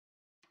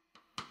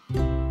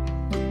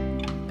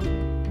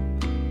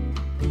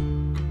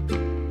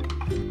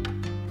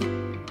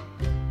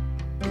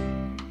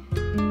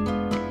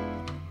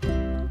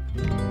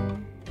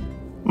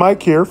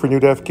Mike here for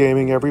New Def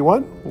Gaming,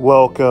 everyone.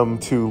 Welcome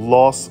to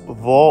Lost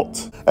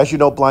Vault. As you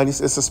know,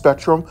 blindness is a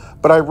spectrum,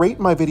 but I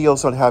rate my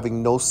videos on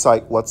having no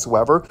sight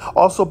whatsoever.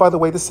 Also, by the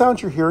way, the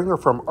sounds you're hearing are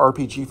from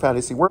RPG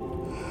Fantasy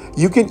World.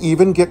 You can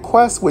even get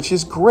quests, which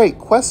is great.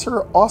 Quests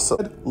are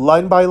awesome.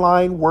 Line by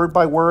line, word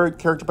by word,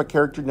 character by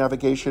character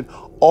navigation,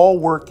 all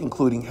work,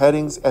 including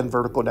headings and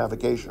vertical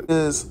navigation. It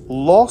is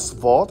Lost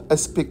Vault, a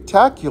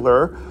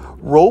spectacular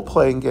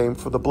role-playing game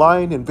for the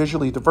blind and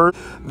visually diverse.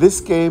 This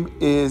game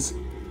is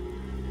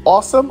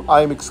awesome.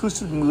 I am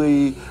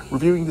exclusively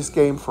reviewing this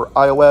game for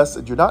iOS.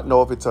 I do not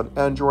know if it's on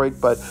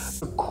Android, but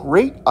a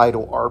great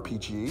idle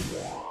RPG.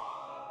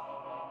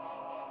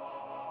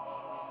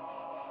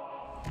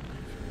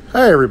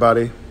 Hi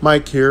everybody,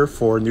 Mike here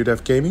for New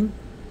Def Gaming,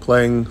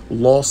 playing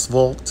Lost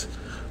Vault.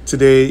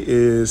 Today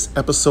is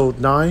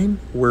episode 9.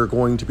 We're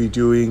going to be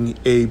doing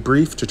a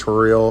brief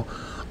tutorial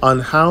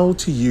on how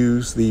to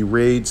use the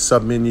raid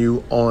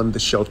submenu on the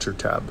shelter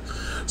tab.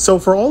 So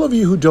for all of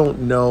you who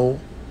don't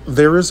know,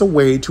 there is a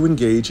way to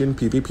engage in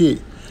PvP,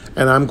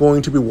 and I'm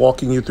going to be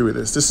walking you through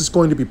this. This is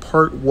going to be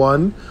part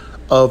 1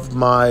 of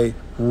my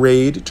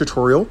raid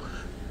tutorial.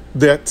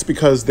 That's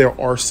because there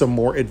are some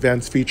more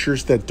advanced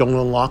features that don't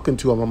unlock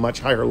until a much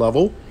higher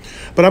level.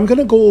 But I'm going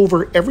to go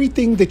over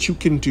everything that you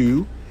can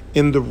do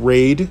in the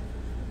raid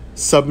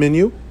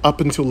submenu up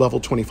until level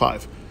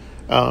 25.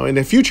 In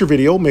a future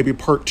video, maybe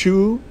part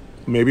 2,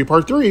 maybe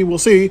part 3, we'll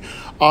see,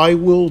 I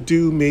will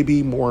do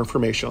maybe more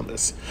information on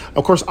this.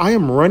 Of course, I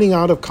am running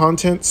out of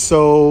content,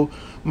 so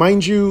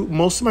mind you,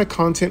 most of my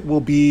content will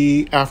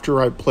be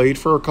after I've played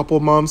for a couple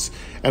of months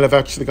and I've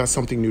actually got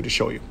something new to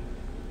show you.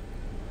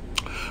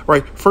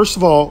 Right, first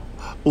of all,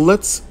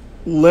 let's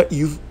let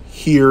you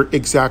hear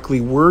exactly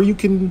where you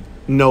can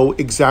know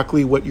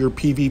exactly what your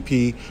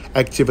PvP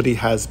activity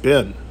has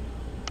been.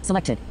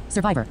 Selected.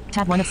 Survivor.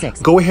 Tab 1 of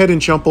 6. Go ahead and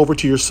jump over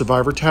to your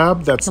Survivor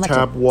tab. That's Selected.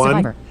 tab 1.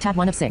 Survivor. Tab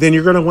 1 of 6. Then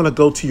you're going to want to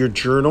go to your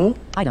journal.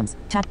 Items.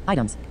 Tab.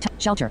 Items.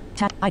 Shelter.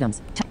 Tab.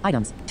 Items.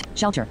 Items.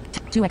 Shelter.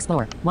 2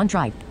 Explorer. 1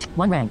 Tribe.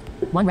 1 Rank.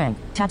 1 Rank.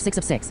 Tab 6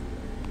 of 6.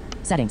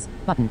 Settings.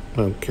 Button.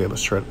 Okay,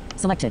 let's try it.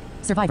 Selected.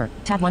 Survivor.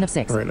 Tab 1 of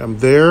 6. All right, I'm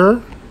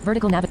there.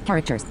 Vertical nav.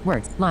 Characters.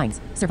 Words. Lines.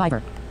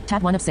 Survivor.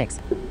 Tab 1 of 6.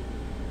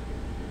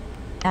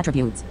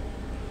 Attributes.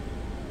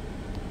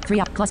 3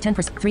 hour plus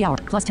 10%. 3 hour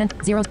plus 10.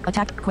 0.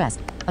 Attack. Quest.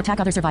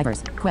 Attack other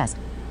survivors. Quest.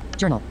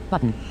 Journal.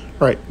 Button.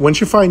 All right. Once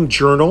you find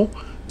journal,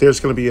 there's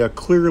going to be a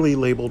clearly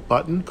labeled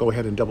button. Go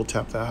ahead and double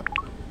tap that.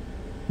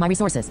 My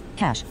resources.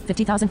 Cash.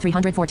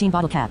 50,314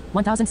 bottle cap.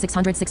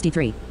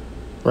 1,663.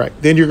 Right.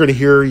 Then you're going to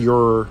hear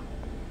your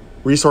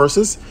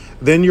resources.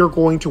 Then you're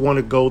going to want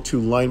to go to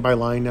line by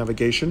line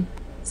navigation.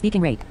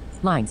 Speaking rate.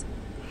 Lines.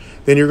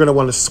 Then you're going to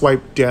want to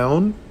swipe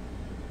down.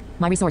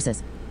 My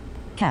resources.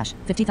 Cash.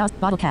 50,000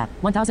 bottle cap.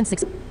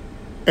 1,006.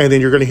 And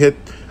then you're going to hit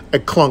a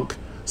clunk.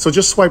 So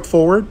just swipe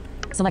forward.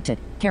 Selected.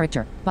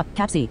 Character.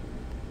 Cap C.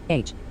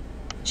 Age.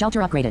 Shelter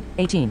upgraded.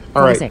 18.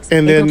 All right. 26.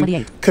 And April then,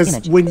 28. because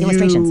Image. when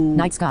Illustrations. you...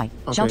 Night sky.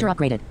 Okay. Shelter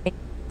upgraded.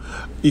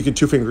 You can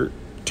 2-finger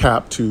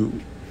tap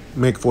to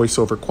make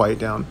voiceover quiet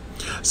down.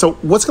 So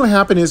what's going to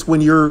happen is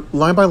when you're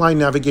line by line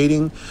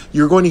navigating,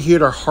 you're going to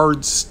hit a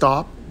hard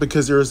stop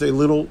because there's a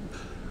little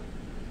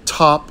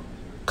top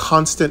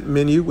constant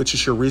menu, which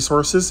is your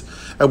resources.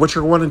 And what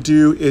you're going to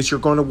do is you're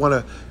going to want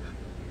to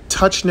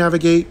touch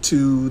navigate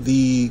to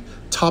the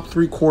top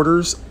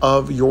 3/4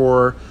 of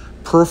your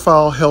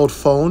profile held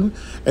phone,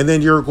 and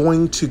then you're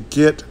going to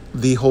get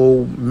the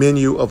whole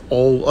menu of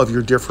all of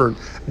your different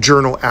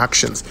journal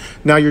actions.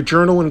 Now your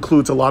journal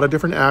includes a lot of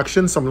different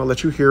actions, so I'm going to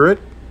let you hear it.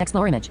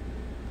 Explore image.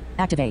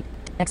 Activate.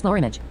 Explore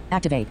image.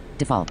 Activate.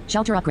 Default.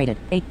 Shelter upgraded.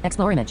 8.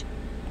 Explore image.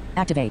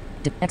 Activate.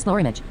 Explore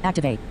image.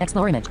 Activate.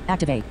 Explore image.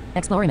 Activate.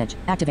 Explore image.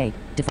 Activate.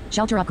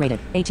 Shelter upgraded.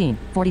 18.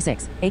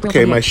 46. April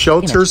Okay, 28. my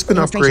shelter's been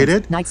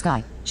Illustrations. upgraded. Night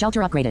sky.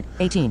 Shelter upgraded.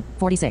 18.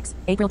 46.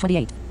 April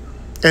 28.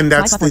 And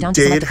that's Swipe up or the down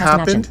to day select it custom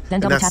happened, action, then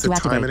and double that's tap the to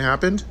time activate. it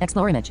happened.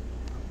 Explore image.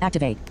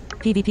 Activate.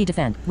 PvP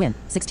defend. Win.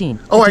 16.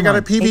 Oh, I got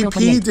a 59. April PvP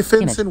 28.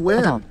 defense Image. and win.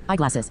 Adult.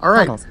 Eyeglasses. All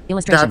right. Goggles.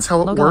 Illustrations. That's how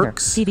it Logo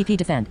works. Order. PvP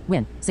defend.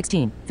 Win.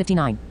 16.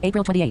 59.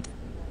 April 28.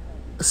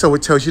 So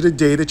it tells you the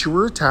day that you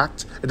were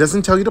attacked. It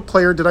doesn't tell you the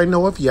player that I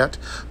know of yet,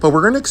 but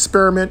we're going to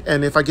experiment,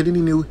 and if I get any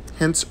new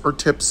hints or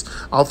tips,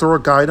 I'll throw a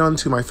guide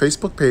onto my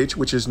Facebook page,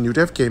 which is New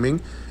Def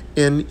Gaming,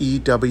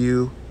 NEWDEATH,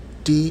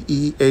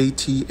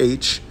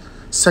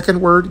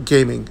 second word,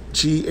 gaming,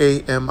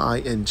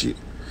 GAMING.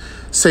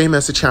 Same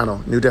as the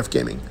channel, New Def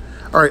Gaming.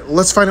 All right,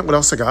 let's find out what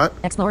else I got.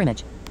 Explore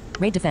image.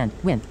 Raid defend.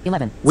 Win.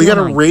 11. We got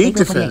a 09. raid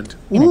April defend.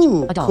 28. Image.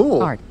 Ooh, Adult.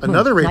 cool. Art.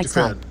 Another Moon. raid Night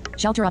sky. defend.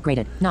 Shelter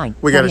upgraded. 9.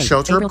 We got a 28.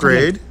 shelter April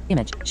upgrade. 28.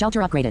 Image.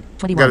 Shelter upgraded.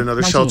 21. Got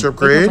another 19. shelter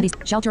April upgrade.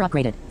 20. Shelter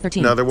upgraded.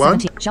 13. Another one.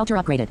 17. Shelter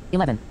upgraded.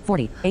 11.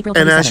 40. April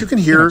 27. And as you can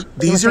hear, Image.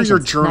 these are your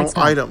Illustrations. journal Night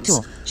sky. items.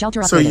 Tool.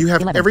 Shelter upgraded. So you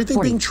have 11. everything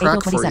 40. being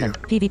tracked April for you.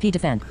 27. PvP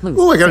defend. Lose.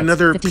 Ooh, I got 6.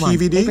 another 51.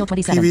 PvD, April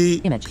 27.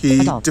 PvP Image.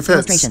 Adult. defense.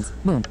 Illustrations.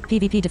 Moon.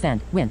 PvP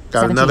defend. Win.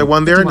 Got 17. another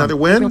one there, 51. another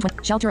win. April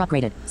 20. Shelter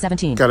upgraded.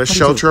 17. Got a 22.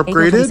 shelter April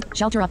upgraded. 20.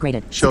 Shelter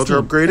upgraded. Shelter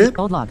 16. upgraded.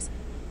 Old logs.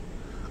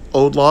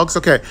 Old logs.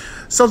 Okay,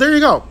 so there you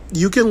go.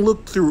 You can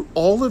look through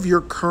all of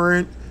your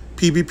current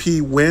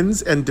PvP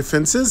wins and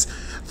defenses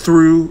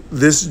through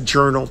this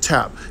journal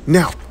tab.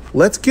 Now,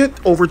 let's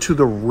get over to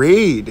the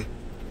raid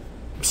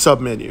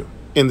submenu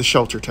in the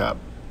shelter tab.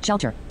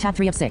 Shelter, tab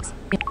 3 of 6.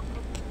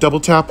 Double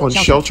tap on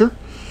shelter.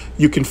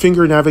 You can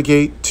finger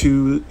navigate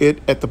to it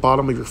at the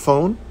bottom of your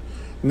phone.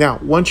 Now,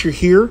 once you're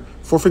here,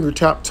 4-finger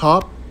tap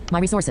top. My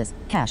resources,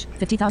 cash,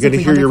 50,000. You're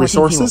going to hear your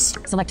resources.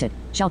 Fuel. Selected,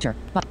 shelter,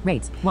 but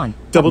raids, 1.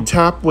 Double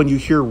tap when you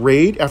hear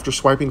raid after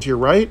swiping to your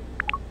right.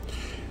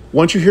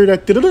 Once you hear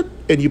that,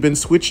 and you've been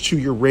switched to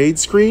your raid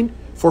screen,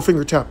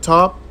 4-finger tap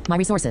top. My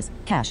resources,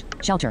 cash,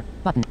 shelter,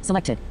 button,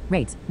 selected,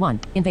 raids, 1,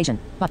 invasion,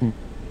 button.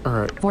 All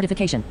right.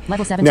 Fortification,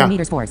 level 17 Now,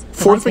 meters force.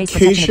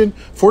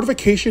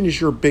 Fortification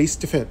is your base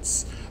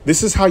defense.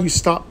 This is how you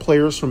stop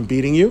players from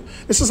beating you.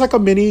 This is like a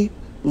mini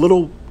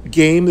little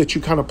game that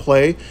you kind of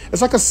play.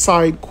 It's like a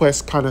side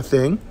quest kind of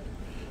thing.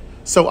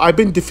 So I've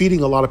been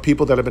defeating a lot of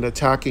people that have been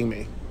attacking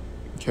me.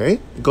 Okay,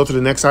 go to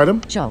the next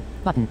item. Show,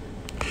 button.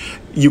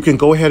 You can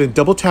go ahead and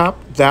double tap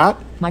that.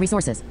 My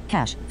resources,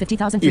 cash,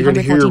 50,314. You're going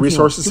to hear your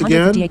resources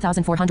again.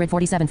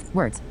 258,447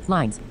 words,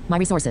 lines. My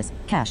resources,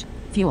 cash,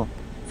 fuel,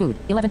 food,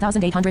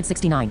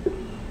 11,869.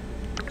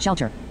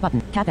 Shelter,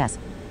 button, cap S.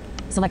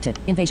 Selected,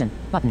 invasion,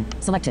 button,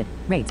 selected,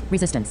 raids,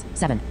 resistance,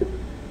 7.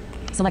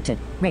 Selected,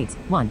 raids,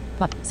 1,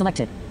 but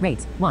selected,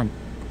 raids, 1.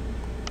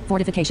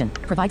 Fortification,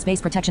 provides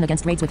base protection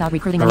against raids without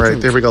recruiting any troops. All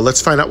right, there we go.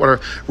 Let's find out what our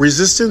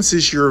resistance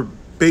is. Your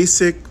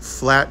basic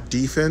flat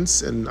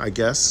defense, and I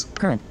guess.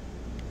 Current,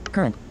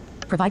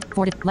 provide,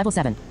 level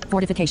 7,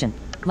 fortification,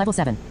 level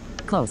 7,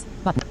 close,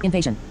 button,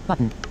 invasion,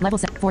 button, level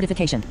 7,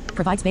 fortification,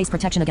 provides base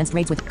protection against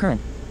raids with current.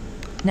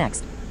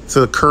 Next.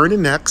 So the current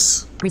and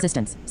next.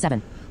 Resistance,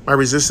 7. My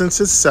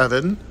resistance is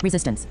 7.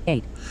 Resistance,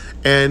 8.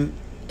 And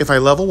if I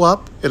level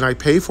up and I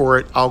pay for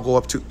it, I'll go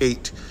up to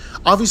 8.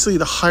 Obviously,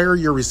 the higher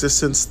your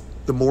resistance,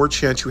 the more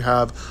chance you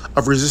have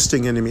of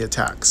resisting enemy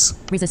attacks.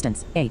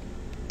 Resistance, 8.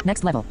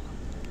 Next level.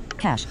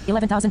 Cash,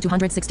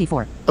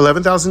 11,264.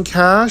 11,000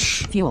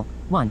 cash. Fuel,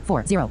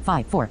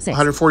 140,546.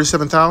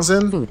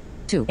 147,000. Food,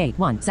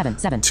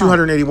 281,775.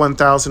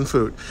 281,000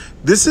 food.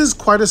 This is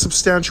quite a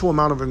substantial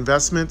amount of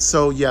investment.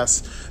 So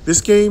yes, this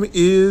game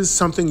is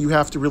something you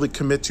have to really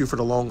commit to for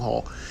the long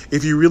haul.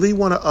 If you really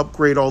want to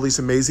upgrade all these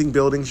amazing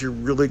buildings, you're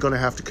really going to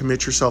have to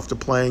commit yourself to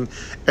playing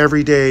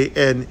every day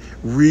and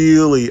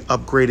really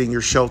upgrading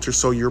your shelter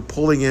so you're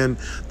pulling in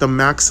the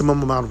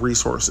maximum amount of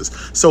resources.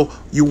 So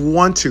you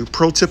want to,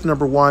 pro tip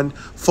number 1,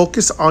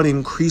 focus on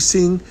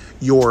increasing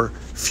your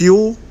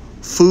fuel,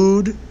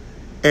 food,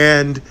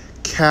 and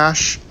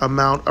cash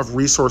amount of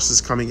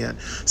resources coming in.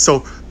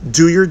 So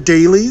do your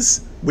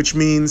dailies, which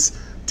means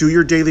do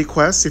your daily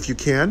quests if you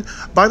can.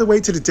 By the way,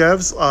 to the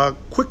devs,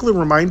 quickly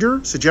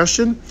reminder,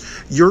 suggestion,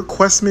 your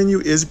quest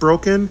menu is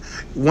broken.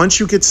 Once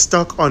you get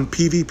stuck on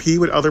PvP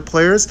with other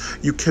players,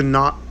 you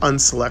cannot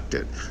unselect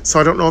it. So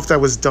I don't know if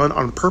that was done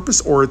on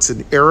purpose or it's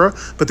an error,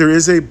 but there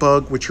is a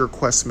bug with your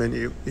quest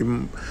menu.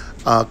 You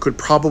could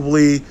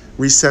probably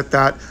reset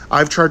that.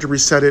 I've tried to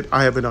reset it.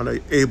 I have been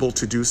unable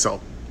to do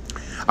so.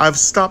 I've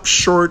stopped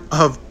short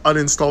of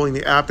uninstalling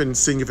the app and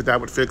seeing if that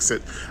would fix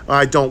it.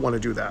 I don't want to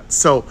do that.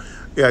 So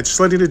yeah, just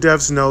letting the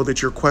devs know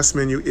that your quest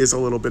menu is a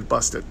little bit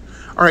busted.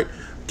 All right,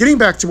 getting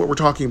back to what we're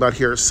talking about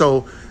here.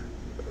 So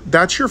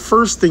that's your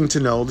first thing to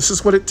know. This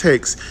is what it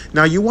takes.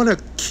 Now you want to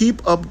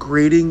keep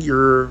upgrading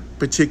your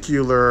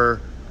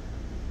particular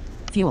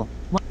fuel,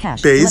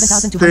 cash,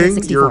 base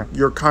thing.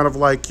 You're kind of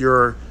like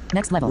your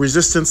next level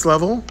resistance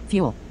level.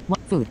 Fuel,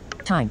 food,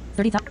 time,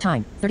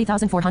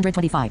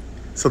 30,425.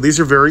 So these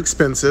are very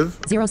expensive.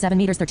 07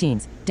 meters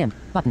 13s, dim,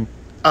 button.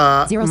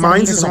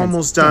 Mine's is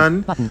almost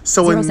done.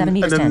 So in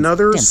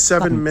another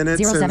 7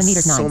 minutes and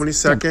so many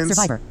seconds,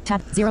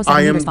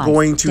 I am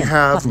going to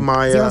have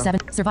my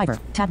Survivor,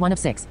 tab 1 of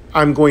 6.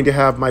 I'm going to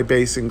have my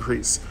base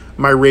increase,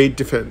 my raid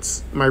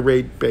defense, my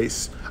raid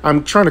base.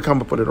 I'm trying to come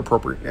up with an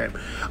appropriate name.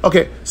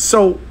 Okay,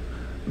 so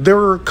there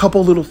are a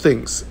couple little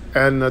things,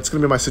 and that's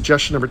going to be my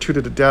suggestion number 2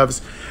 to the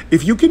devs.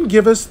 If you can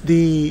give us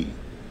the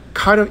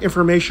kind of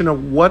information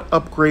of what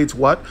upgrades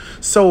what.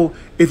 So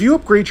if you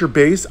upgrade your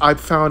base, I've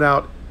found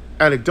out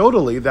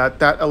anecdotally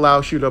that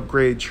allows you to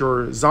upgrade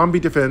your zombie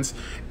defense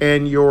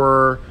and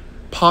your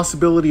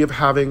possibility of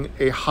having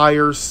a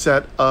higher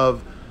set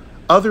of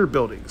other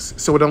buildings.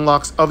 So it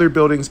unlocks other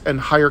buildings and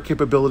higher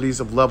capabilities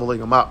of leveling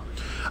them up.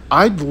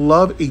 I'd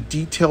love a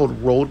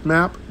detailed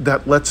roadmap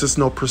that lets us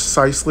know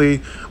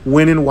precisely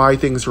when and why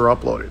things are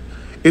uploaded.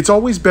 It's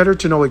always better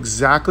to know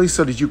exactly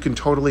so that you can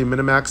totally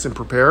minimax and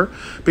prepare.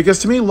 Because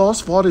to me,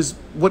 Lost Vault is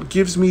what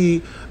gives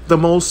me the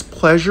most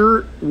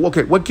pleasure.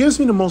 Okay, what gives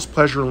me the most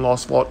pleasure in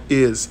Lost Vault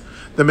is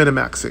the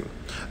minimaxing,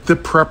 the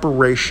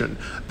preparation,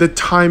 the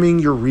timing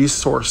your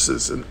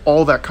resources and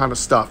all that kind of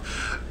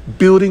stuff.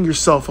 Building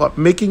yourself up,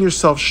 making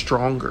yourself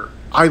stronger.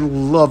 I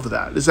love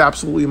that. It's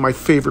absolutely my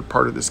favorite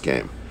part of this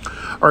game.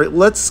 All right,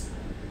 let's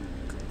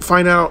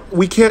find out.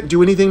 We can't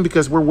do anything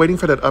because we're waiting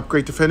for that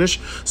upgrade to finish.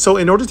 So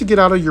in order to get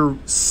out of your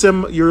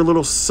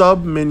little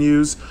sub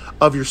menus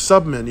of your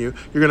sub menu,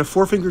 you're going to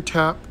 4-finger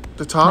tap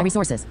the top. My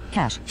resources,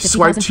 cash,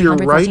 swipe to your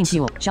right.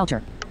 Fuel,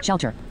 shelter,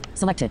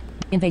 selected.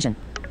 Invasion.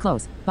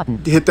 Close.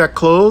 Button. Hit that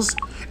close,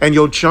 and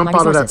you'll jump My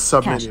out of that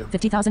resources. submenu. Cash.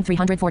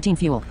 50,314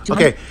 fuel.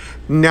 200 Okay,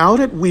 now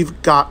that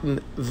we've gotten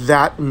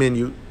that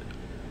menu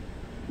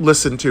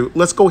listened to,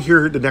 let's go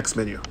here to the next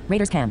menu.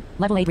 Raiders Cam.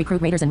 Level 8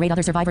 recruit raiders and raid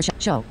other survivors.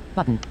 Show.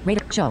 Button.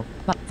 Raider. Show.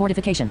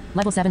 Fortification.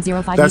 Level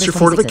 705. That's your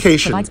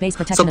fortification. Provides base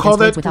protection So call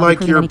against raids that without like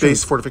recruiting your any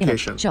base troops.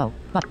 fortification. Image. Show.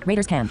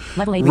 Raiders Cam.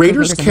 Level 8 Raiders recruit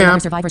raiders and raid other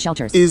Camp survivor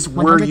shelters. is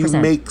where you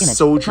 100%. make Image.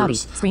 soldiers Cloudy.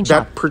 that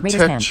Screenshot. protect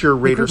Raiders Camp. your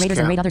Recruit Raiders raiders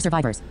and raid Camp. other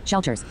survivors.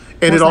 Shelters.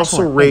 And it 4/4.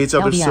 also raids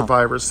other LBL.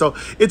 survivors. So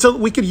it's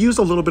we could use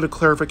a little bit of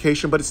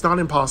clarification, but it's not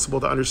impossible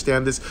to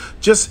understand this.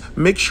 Just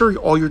make sure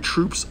all your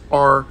troops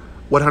are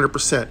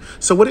 100%.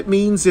 So what it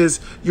means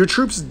is your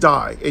troops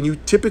die, and you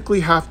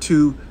typically have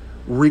to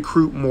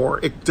recruit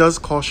more. It does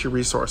cost you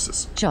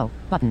resources. Show.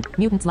 Button.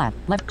 Mutants lab.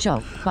 Left.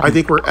 Show. Button. I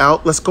think we're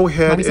out. Let's go My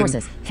ahead and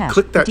resources. Cash.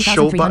 click that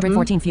show button.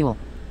 50,314 fuel.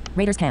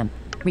 Raiders Cam.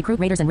 Recruit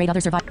raiders and raid other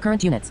survivors.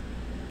 Current units.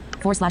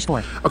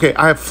 4/4. Okay,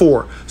 I have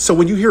 4. So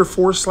when you hear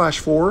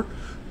 4/4,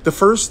 the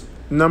first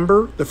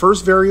number, the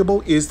first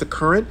variable is the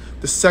current.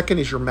 The second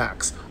is your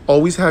max.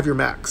 Always have your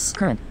max.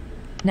 Current.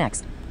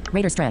 Next.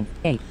 Raider strength.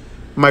 8.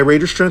 My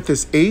Raider strength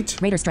is 8.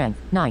 Raider strength.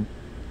 9.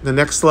 The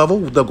next level,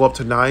 they'll go up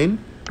to 9.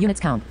 Units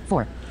count.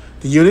 4.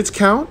 The units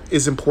count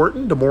is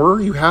important. The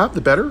more you have,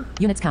 the better.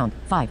 Units count.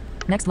 5.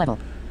 Next level.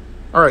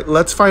 All right,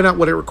 let's find out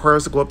what it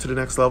requires to go up to the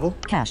next level.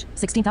 Cash.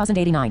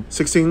 16,089.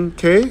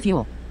 16K.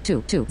 Fuel.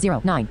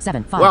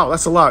 220,975. Wow,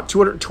 that's a lot.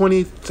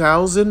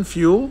 220,000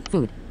 fuel.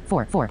 Food.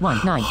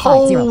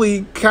 441,950.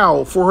 Holy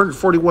cow,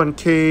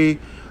 441K,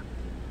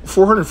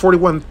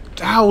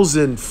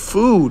 441,000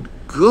 food.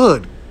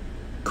 Good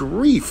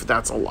grief,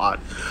 that's a lot.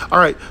 All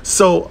right,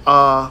 so,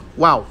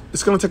 wow,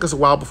 it's going to take us a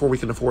while before we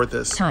can afford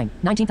this. Time.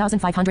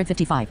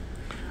 19,555.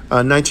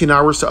 19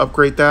 hours to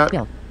upgrade that.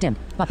 Build. Dim.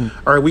 Button.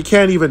 All right, we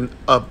can't even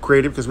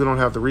upgrade it because we don't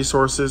have the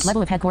resources.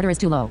 Level of headquarter is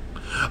too low.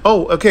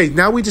 Oh, okay,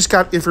 now we just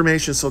got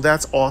information, so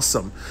that's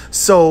awesome.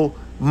 So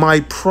my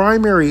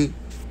primary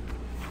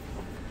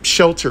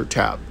shelter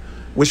tab,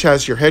 which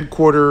has your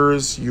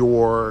headquarters,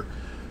 your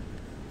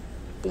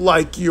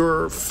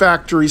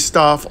factory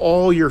stuff,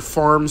 all your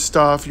farm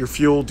stuff, your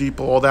fuel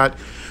depot, all that.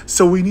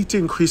 So we need to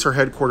increase our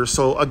headquarters.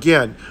 So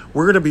again,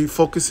 we're going to be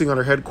focusing on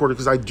our headquarters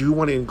because I do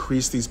want to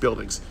increase these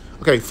buildings.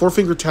 Okay,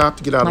 4-finger tap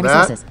to get out My of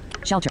that. resources.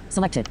 Shelter.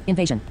 Selected.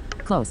 Invasion.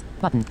 Close.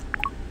 Button.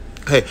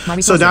 Okay, My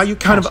so now resources. you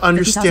kind of Cash.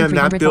 understand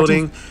that 50,314.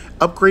 building.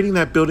 Upgrading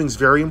that building is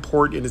very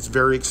important and it's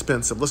very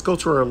expensive. Let's go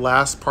to our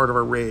last part of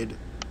our raid.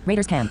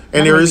 Raiders Cam. And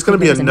Level there 8 is going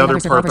to be recruit raiders and raid another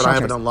other part, but survivor I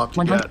haven't shelters. unlocked it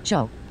 100. yet.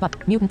 Show.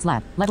 But Mutants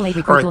lab. Level 8 All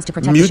recruit right, tools to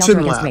protect the shelter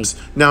mutant against labs.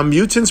 raids. Now,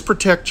 mutants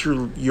protect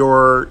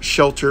your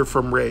shelter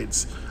from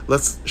raids.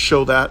 Let's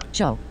show that.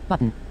 Show.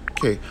 Button.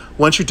 Okay,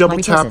 once you My double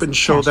tap resources. and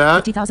show Cash. that,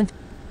 50,000.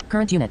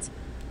 Current units.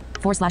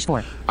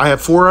 4/4. I have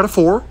 4 out of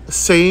 4.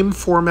 Same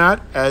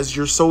format as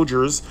your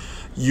soldiers.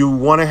 You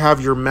want to have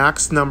your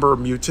max number of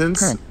mutants.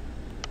 Current.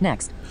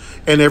 Next.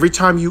 And every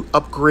time you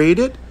upgrade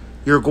it,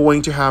 you're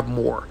going to have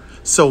more.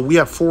 So we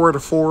have 4 out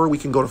of 4. We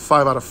can go to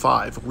 5 out of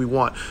 5 if we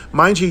want.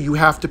 Mind you, you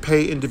have to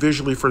pay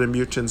individually for the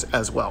mutants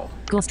as well.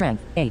 Ghoul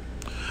strength. 8.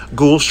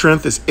 Ghoul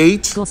strength is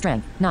 8. Ghoul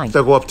strength. 9.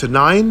 They'll go up to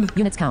 9.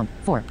 Units count.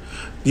 4.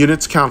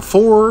 Units count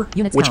 4,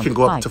 Units which count can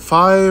go 5. up to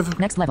 5.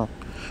 Next level.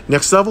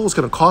 Next level is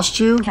going to cost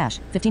you Cash.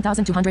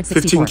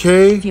 15,264.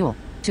 15K. Fuel.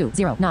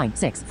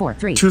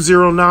 209,643.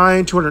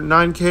 209,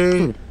 209K.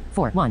 Food.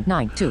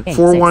 419,286.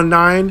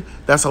 419.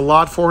 That's a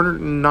lot.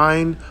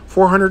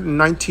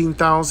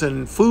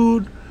 419,000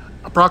 food,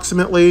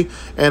 approximately.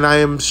 And I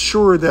am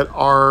sure that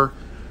our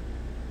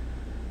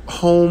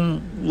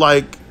home,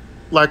 like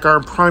our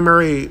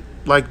primary,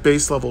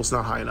 base level is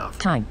not high enough.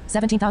 Time.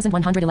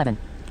 17,111.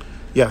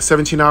 Yeah,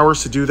 17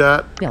 hours to do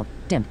that. Build.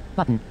 Dim.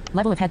 Button.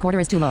 Level of headquarter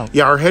is too low.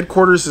 Yeah, our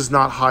headquarters is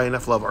not high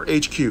enough level. Our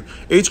HQ.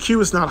 HQ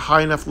is not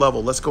high enough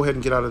level. Let's go ahead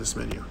and get out of this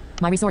menu.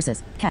 My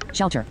resources. Cat.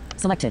 Shelter.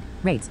 Selected.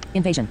 Raids.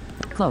 Invasion.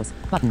 Close.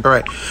 Button. All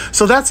right.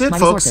 So that's it, My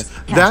folks.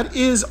 resources. Cash. That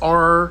is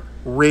our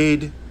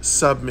raid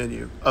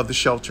submenu of the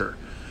shelter.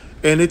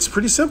 And it's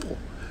pretty simple.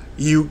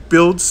 You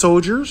build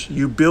soldiers,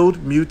 you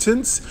build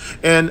mutants,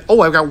 and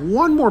I've got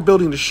one more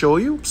building to show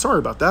you. Sorry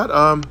about that.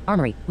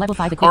 Armory. Level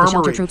 5 equip the shelter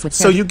Armory. troops with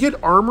So you get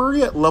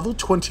armory at level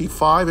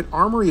 25, and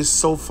armory is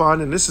so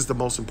fun, and this is the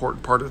most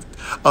important part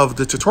of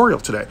the tutorial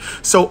today.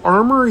 So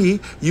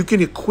armory, you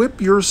can equip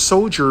your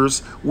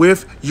soldiers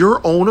with your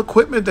own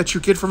equipment that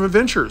you get from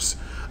adventures.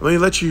 Let me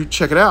let you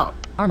check it out.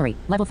 Armory.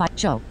 Level 5.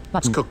 Show. Button.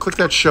 Let's go click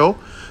that show.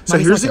 So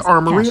My here's the resources.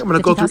 armory. Cash. I'm going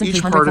to go through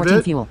each part of 50,314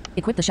 it. fuel.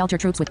 Equip the shelter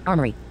troops with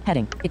armory.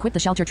 Heading. Equip the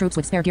shelter troops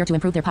with spare gear to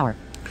improve their power.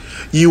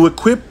 You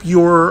equip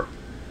your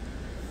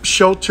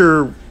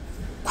shelter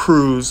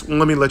crews.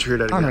 Let me let you hear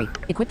that again. Armory.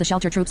 Equip the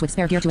shelter troops with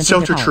spare gear to improve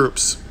Shelter their power.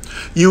 troops.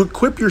 You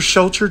equip your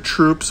shelter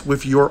troops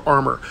with your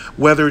armor,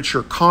 whether it's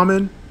your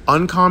common,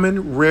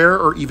 uncommon, rare,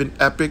 or even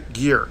epic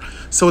gear.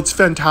 So it's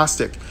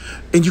fantastic.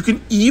 And you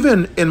can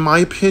even, in my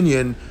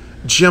opinion,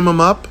 gem them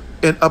up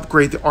and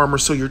upgrade the armor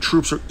so your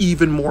troops are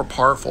even more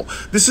powerful.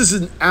 This is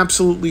an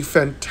absolutely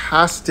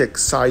fantastic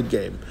side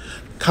game.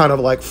 kind of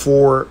like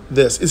for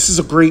this. This is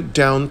a great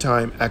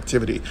downtime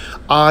activity.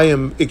 I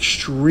am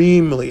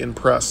extremely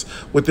impressed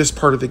with this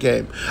part of the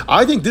game.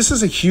 I think this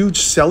is a huge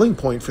selling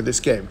point for this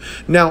game.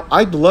 Now,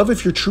 I'd love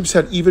if your troops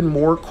had even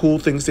more cool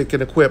things they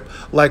can equip,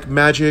 like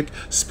magic,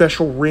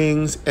 special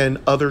rings, and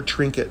other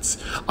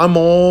trinkets. I'm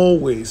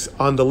always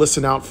on the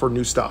listen out for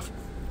new stuff.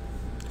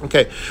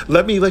 Okay,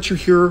 let me let you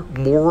hear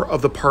more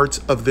of the parts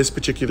of this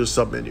particular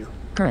submenu.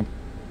 Current.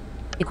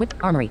 Equip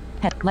armory.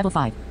 Head level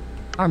 5.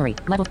 Armory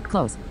level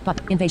close.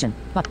 But invasion.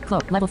 But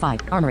close level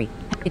 5. Armory.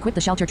 Equip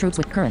the shelter troops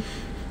with current.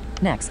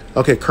 Next.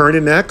 Okay, current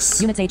and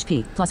next. Units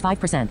HP plus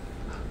 5%.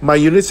 My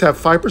units have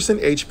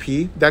 5%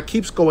 HP. That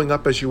keeps going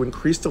up as you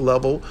increase the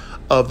level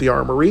of the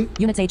armory.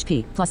 Units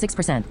HP plus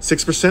 6%.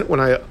 6% when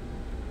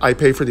I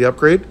pay for the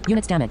upgrade.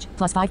 Units damage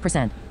plus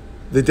 5%.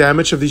 The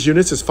damage of these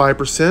units is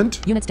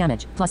 5%. Units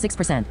damage plus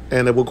 6%.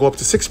 And it will go up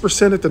to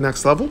 6% at the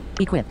next level.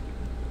 Equip.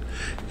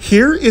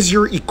 Here is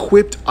your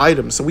equipped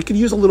item. So we could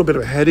use a little bit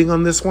of a heading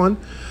on this one.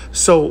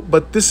 So,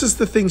 but this is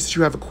the things that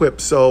you have equipped.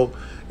 So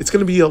it's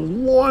going to be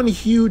one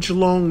huge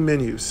long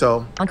menu.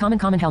 So uncommon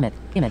common helmet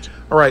image.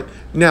 All right.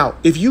 Now,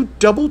 if you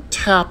double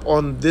tap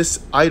on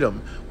this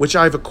item, which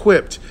I've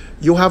equipped,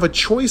 you'll have a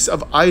choice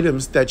of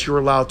items that you're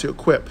allowed to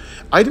equip.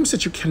 Items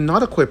that you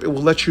cannot equip, it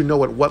will let you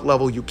know at what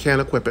level you can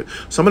equip it.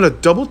 So I'm going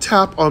to double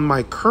tap on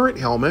my current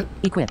helmet.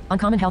 Equip.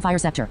 Uncommon Hellfire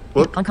Scepter.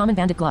 Look. Uncommon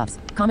Bandit Gloves.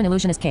 Common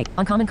Illusionist Cape.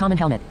 Uncommon Common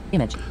Helmet.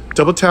 Image.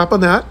 Double tap on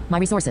that. My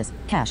resources.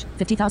 Cash.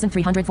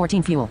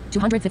 50,314 fuel.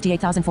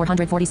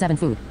 258,447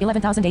 food.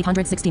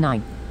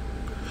 11,869.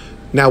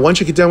 Now, once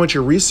you get done with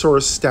your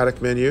resource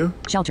static menu.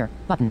 Shelter.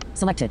 Button.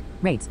 Selected.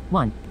 Raids.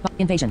 1.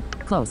 Invasion.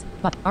 Close.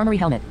 But Armory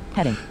Helmet.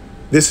 Heading.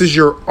 This is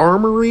your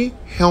armory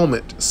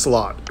helmet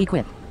slot.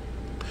 Equip.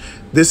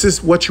 This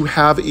is what you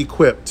have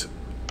equipped.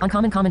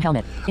 Uncommon common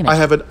helmet. Image. I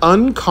have an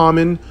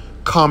uncommon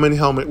common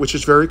helmet, which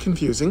is very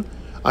confusing.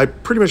 I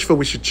pretty much feel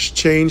we should just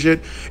change it.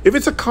 If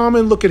it's a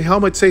common looking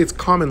helmet, say it's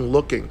common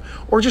looking.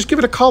 Or just give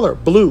it a color.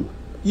 Blue,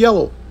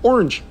 yellow,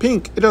 orange,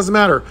 pink. It doesn't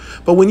matter.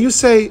 But when you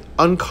say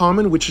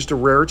uncommon, which is the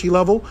rarity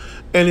level,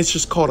 and it's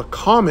just called a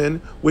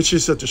common, which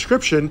is a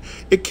description,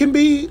 it can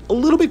be a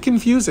little bit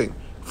confusing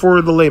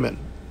for the layman.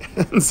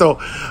 And so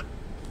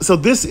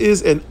this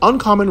is an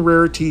uncommon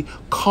rarity,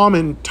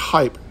 common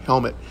type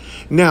helmet.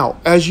 Now,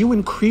 as you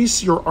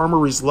increase your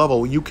armory's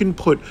level, you can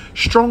put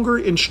stronger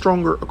and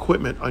stronger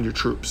equipment on your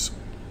troops.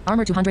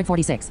 Armor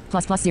 246,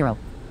 plus 0.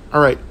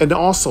 All right, and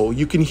also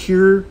you can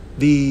hear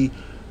the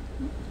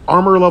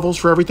armor levels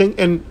for everything.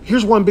 And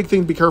here's one big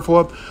thing to be careful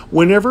of.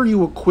 Whenever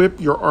you equip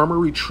your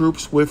armory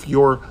troops with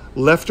your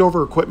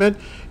leftover equipment,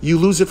 you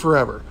lose it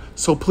forever.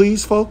 So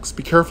please, folks,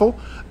 be careful.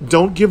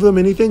 Don't give them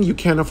anything you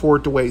can't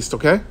afford to waste,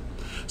 okay?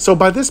 So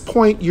by this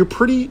point, you're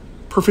pretty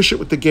proficient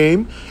with the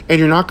game, and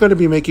you're not going to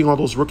be making all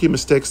those rookie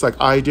mistakes like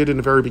I did in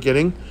the very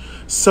beginning.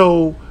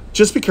 So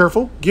just be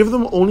careful. Give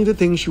them only the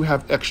things you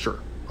have extra,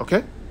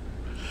 okay?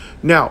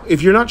 Now,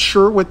 if you're not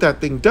sure what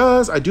that thing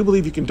does, I do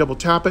believe you can double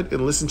tap it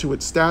and listen to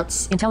its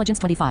stats. Intelligence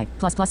 25,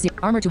 plus 0.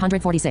 Armor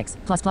 246,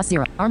 plus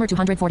 0. Armor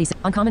 246.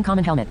 Uncommon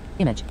common helmet.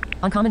 Image.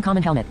 Uncommon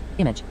common helmet.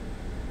 Image.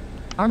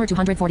 Armor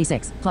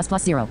 246,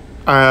 plus 0.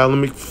 Let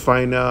me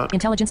find out.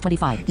 Intelligence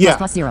 25, Yeah,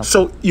 plus 0.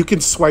 so you can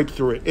swipe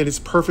through it. It is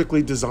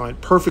perfectly designed,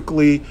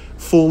 perfectly,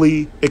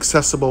 fully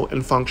accessible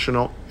and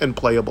functional and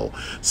playable.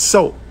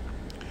 So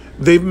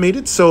they've made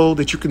it so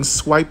that you can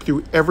swipe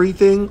through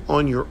everything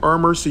on your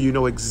armor so you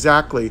know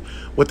exactly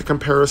what the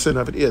comparison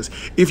of it is.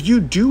 If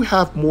you do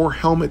have more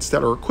helmets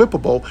that are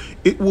equipable,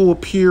 it will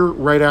appear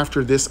right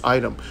after this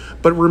item.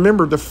 But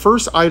remember, the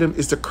first item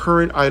is the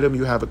current item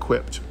you have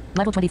equipped.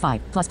 Level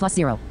 25, plus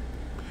 0.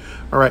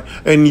 All right,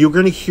 and you're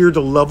going to hear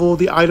the level of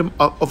the item.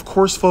 Of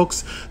course,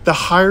 folks, the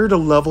higher the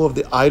level of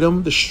the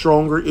item, the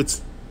stronger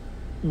it's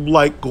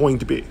like going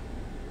to be.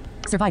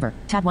 Survivor,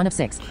 tab 1 of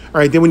 6. All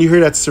right, then when you hear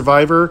that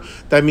survivor,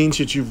 that means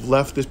that you've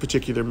left this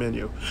particular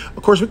menu.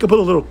 Of course, we could put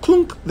a little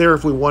clunk there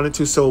if we wanted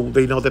to, so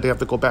they know that they have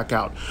to go back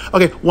out.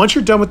 Okay, once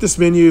you're done with this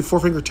menu,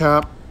 4-finger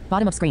tap.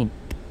 Bottom of screen.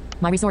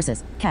 My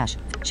resources, cash,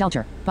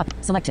 shelter, but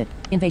selected,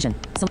 invasion,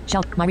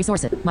 my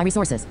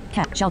resources,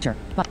 cash, shelter,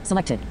 but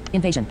selected,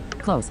 invasion,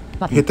 close,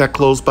 button. Hit that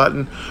close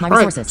button. My All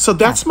right, resources, so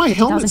that's cash, my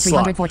helmet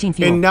slot. 50,314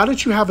 fuel. And now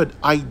that you have an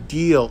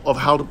idea of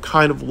how to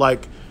kind of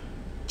like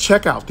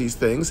check out these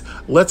things,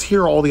 let's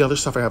hear all the other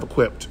stuff I have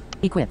equipped.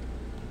 Equip.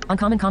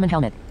 Uncommon common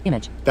helmet,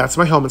 image. That's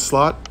my helmet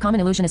slot.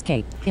 Common illusionist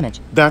cape, image.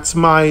 That's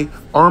my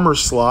armor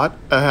slot.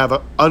 I have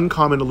an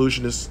uncommon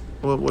illusionist.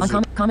 What was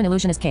it? Common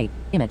illusionist cape,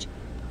 image.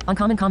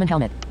 Uncommon common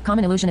helmet,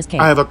 common illusionist cape.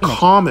 I have a image.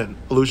 common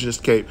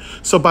illusionist cape.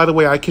 So by the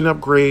way, I can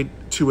upgrade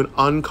to an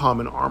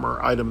uncommon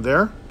armor item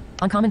there.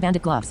 Uncommon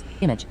bandit gloves,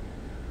 image.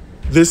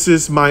 This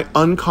is my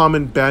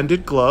uncommon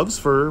bandit gloves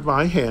for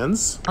my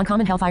hands.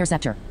 Uncommon hellfire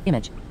scepter,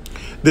 image.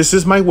 This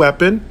is my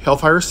weapon,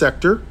 Hellfire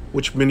Sector,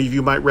 which many of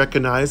you might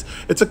recognize.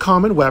 It's a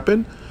common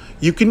weapon.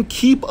 You can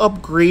keep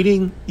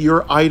upgrading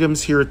your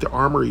items here at the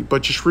armory,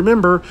 but just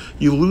remember,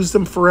 you lose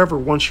them forever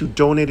once you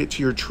donate it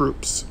to your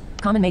troops.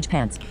 Common mage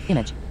pants,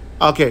 image.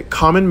 Okay,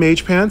 common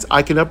mage pants.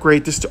 I can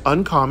upgrade this to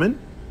uncommon.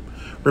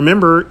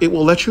 Remember, it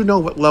will let you know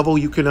what level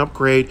you can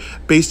upgrade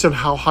based on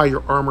how high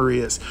your armory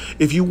is.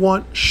 If you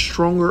want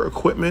stronger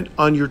equipment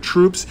on your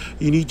troops,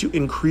 you need to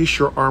increase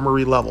your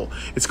armory level.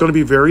 It's going to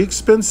be very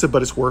expensive,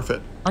 but it's worth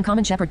it.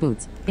 Uncommon shepherd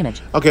boots.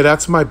 Image. Okay,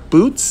 that's my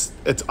boots.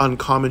 It's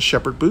uncommon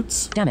shepherd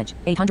boots. Damage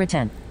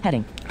 810.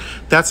 Heading.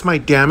 That's my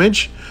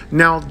damage.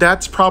 Now,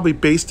 that's probably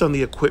based on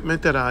the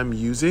equipment that I'm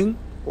using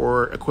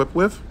or equipped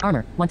with.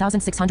 Armor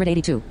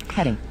 1682.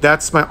 Heading.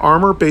 That's my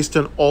armor based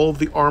on all of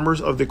the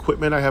armors of the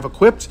equipment I have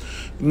equipped.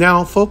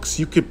 Now, folks,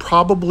 you could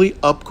probably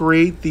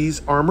upgrade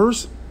these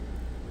armors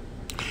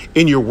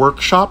in your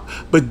workshop,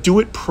 but do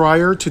it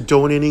prior to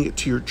donating it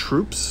to your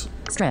troops.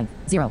 Strength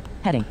 0.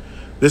 Heading.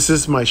 This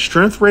is my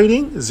strength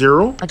rating,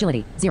 0.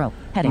 Agility 0.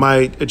 Heading.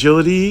 My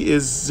agility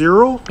is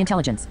 0.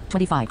 Intelligence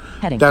 25.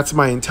 Heading. That's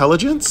my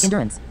intelligence.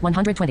 Endurance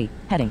 120.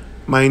 Heading.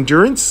 My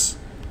endurance.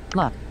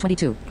 Luck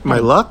 22. My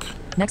Heading. luck.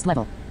 Next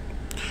level.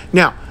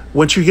 Now,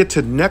 once you get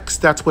to next,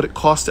 that's what it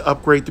costs to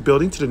upgrade the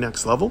building to the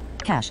next level.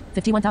 Cash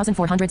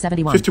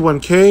 51,471.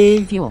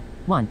 51K. Fuel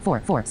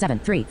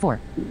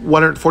 144,734.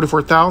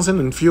 144,000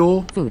 in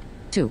fuel. Food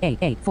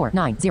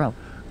 288490.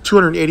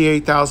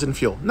 288,000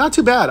 fuel. Not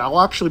too bad. I'll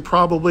actually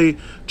probably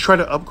try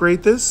to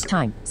upgrade this.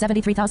 Time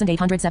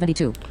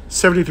 73,872.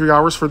 73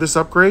 hours for this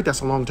upgrade.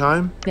 That's a long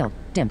time. Build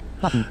dim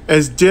button.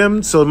 As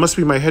dimmed, so it must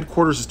be my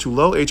headquarters is too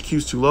low. HQ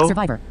is too low.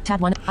 Survivor tab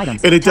 1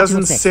 items. And it tab doesn't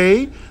 2 of 6.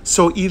 say,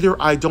 so either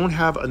I don't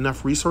have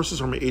enough resources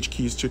or my HQ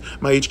is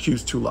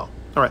too low.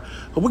 All right,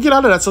 but we'll get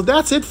out of that. So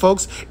that's it,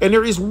 folks. And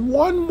there is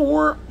one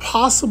more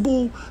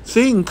possible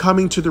thing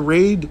coming to the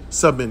raid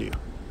submenu.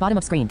 Bottom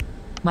of screen.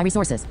 My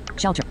resources.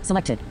 Shelter.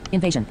 Selected.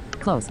 Invasion.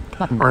 Close.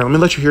 Button. All right, let me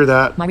let you hear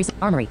that. My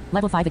armory.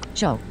 Level 5.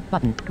 Show.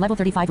 Button. Level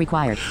 35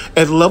 required.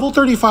 At level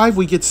 35,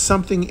 we get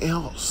something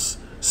else.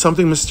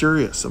 Something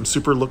mysterious. I'm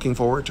super looking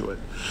forward to it.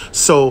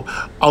 So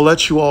I'll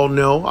let you all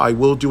know. I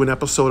will do an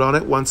episode on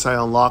it once I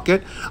unlock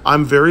it.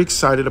 I'm very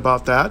excited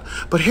about that.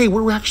 But hey,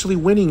 we're actually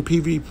winning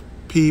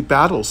PvP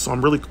battles, so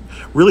I'm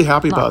really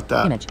happy about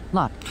that. Image.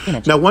 Lock.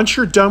 Image. Now, once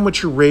you're done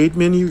with your raid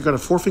menu, you're going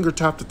to 4-finger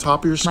tap the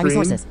top of your screen. My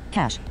resources.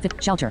 Cash.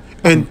 Shelter.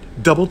 And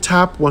double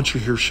tap once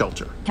you hear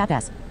shelter. Cap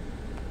S.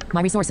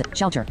 My resources.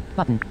 Shelter.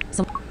 Button.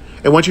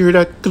 And once you hear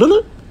that,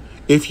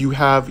 if you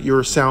have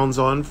your sounds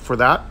on for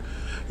that,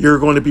 you're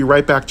going to be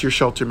right back to your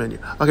shelter menu.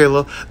 Okay,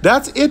 well,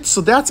 that's it.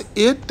 So that's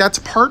it. That's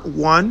part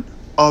 1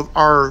 of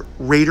our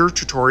Raider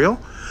tutorial.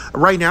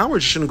 Right now, we're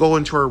just going to go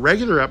into our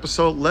regular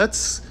episode.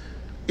 Let's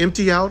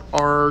empty out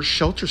our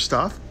shelter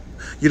stuff.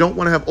 You don't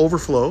want to have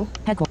overflow.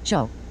 Headquarters.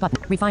 Show.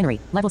 Button. Refinery.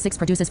 Level 6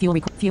 produces fuel.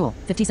 Fuel.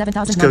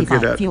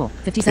 57,095. Fuel.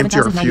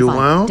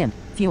 57,095. Dim.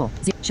 Fuel.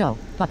 Show.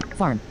 Button.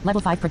 Farm.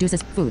 Level 5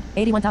 produces food.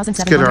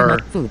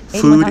 81,700. Food.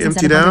 Food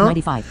emptied out.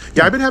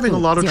 Yeah, I've been having food. a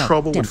lot of 0.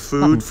 trouble Dim. with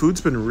food. Button. Food's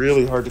been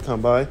really hard to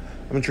come by. I'm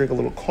going to drink a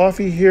little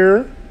coffee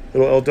here. A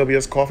little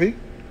LWS coffee.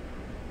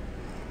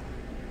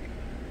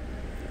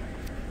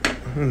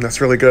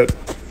 That's really good.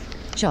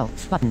 Show.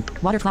 Button.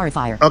 Water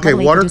clarifier. Okay,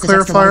 Level 8 water produces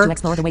extra water to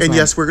explore the clarifier. And wasteland.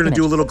 yes, we're going to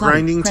do a little Cloudy.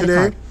 grinding Credit today.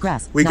 card.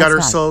 Grass. We Night got sky.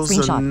 ourselves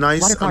a Screenshot.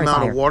 nice Water amount of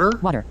clarifier. water.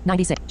 Water.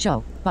 96.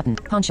 Show. Button.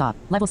 Pawn shop.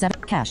 Level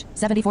 7. Cash.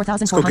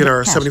 74,400. Let's go get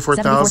our Cash.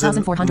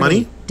 74,000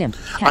 money. Dim.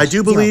 Cash. I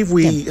do believe 0.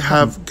 we Dim.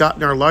 have Button.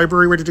 gotten our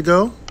library ready to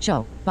go.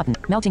 Show. Button.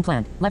 Melting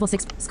plant. Level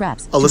 6.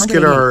 Scraps. Oh, let's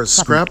get our 288.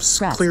 scraps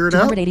Button. cleared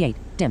out. 288.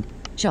 Dim.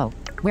 Show.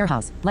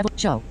 Warehouse. Level.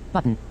 Show.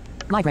 Button.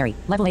 Library.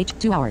 Level H.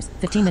 2 hours.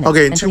 15 minutes.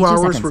 Okay, in and 2 32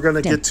 hours, seconds. we're going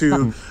to Dim. get to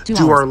Button. 2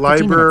 do our hours,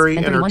 15 library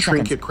minutes, and our 31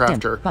 trinket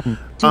seconds. crafter. Dim. Button.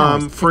 2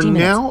 hours, For 15 now,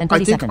 minutes, and I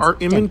 30 think seconds. our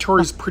Dim.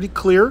 inventory is pretty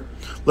clear.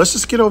 Let's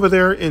just get over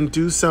there and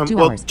do some, 2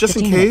 well, hours, just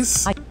in 15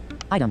 case. minutes.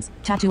 Items.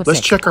 Tattoo of Let's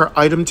 6. check our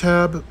item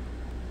tab.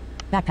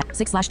 Backpack.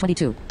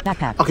 6/22.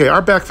 Backpack. Okay,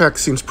 our backpack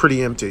seems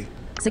pretty empty.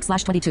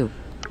 6/22.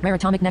 Rare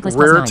atomic necklace.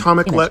 Rare +9.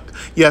 atomic Image.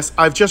 Yes,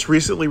 I've just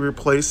recently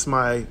replaced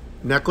my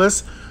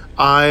necklace.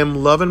 I'm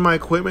loving my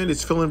equipment.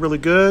 It's feeling really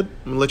good.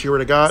 I'm gonna let you hear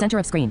what I got. Center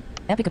of screen.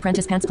 Epic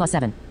apprentice pants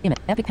 +7. Image.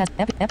 Epic has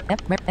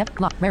epic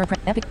lock rare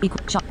epic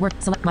shop work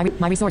select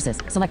my resources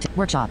selected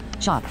workshop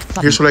shop.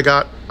 Button. Here's what I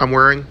got. I'm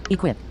wearing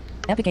Equip.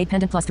 Epic 8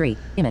 pendant +3.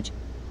 Image.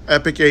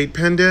 Epic 8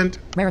 pendant.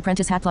 Rare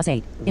apprentice hat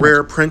 +8. Image. Rare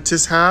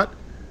apprentice hat.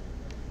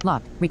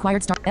 Lock.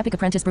 Required start. Epic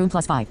apprentice broom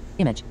 +5.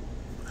 Image.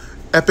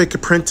 Epic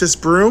apprentice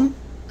broom.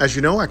 As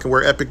you know, I can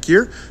wear epic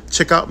gear.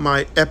 Check out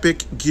my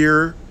epic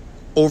gear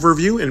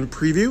overview and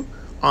preview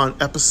on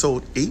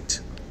episode 8.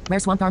 Rare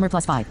swamp armor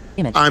 +5.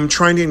 Image. I'm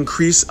trying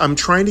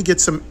to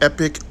get some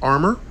epic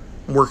armor.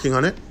 I'm working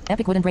on it.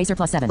 Epic wooden bracer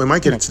 +7. We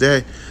might get Image. it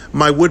today.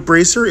 My wood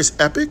bracer is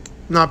epic.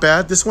 Not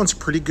bad. This one's a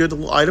pretty good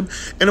little item.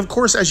 And of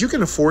course, as you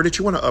can afford it,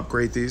 you want to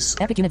upgrade these.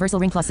 Epic universal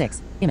ring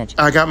 +6. Image.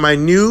 I got my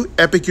new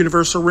epic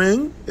universal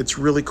ring. It's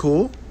really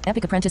cool.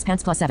 Epic apprentice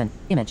pants +7.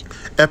 Image.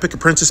 Epic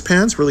apprentice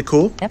pants. Really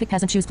cool. Epic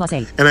peasant shoes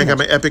 +8. And I Image. got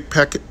my epic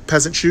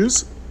peasant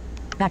shoes.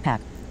 Backpack.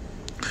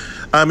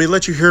 Let me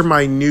let you hear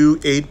my new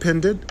aid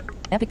pendant.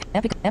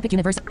 Epic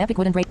universal, epic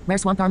wooden braid, rare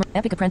swamp armor,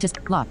 epic apprentice,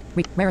 lock,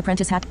 rare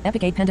apprentice hat,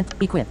 epic aid pendant,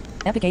 equip,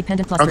 epic aid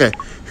pendant +3. Okay,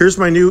 here's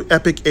my new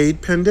epic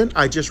aid pendant.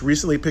 I just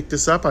recently picked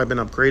this up. I've been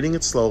upgrading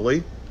it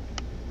slowly.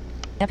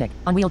 Epic.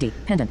 Unwieldy.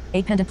 Pendant.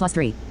 8 pendant plus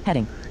 3.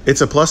 Heading.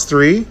 It's a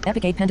 +3.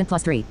 Epic 8 pendant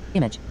plus 3.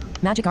 Image.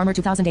 Magic armor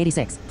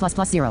 2086.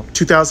 + 0.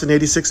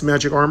 2086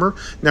 magic armor.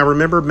 Now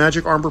remember,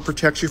 magic armor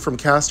protects you from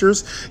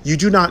casters. You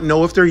do not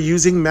know if they're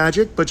using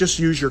magic, but just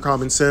use your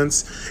common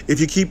sense. If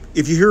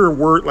you hear a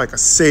word like a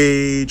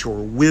sage or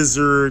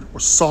wizard or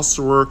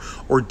sorcerer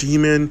or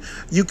demon,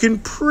 you can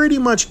pretty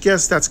much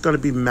guess that's going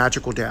to be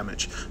magical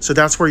damage. So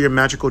that's where your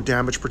magical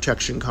damage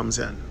protection comes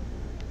in.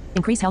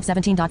 Increase health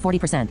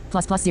 17.40%.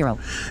 + 0.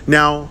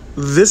 Now,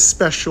 this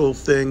special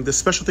thing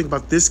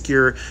about this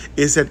gear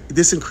is that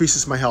this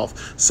increases my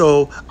health.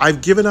 So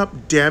I've given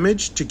up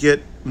damage to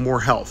get more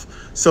health.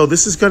 So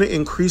this is going to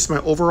increase my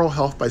overall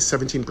health by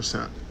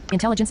 17%.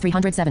 Intelligence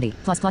 370.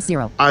 +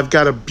 0. I've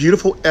got a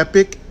beautiful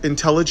epic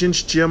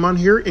intelligence gem on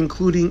here,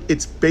 including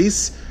its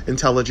base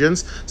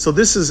intelligence. So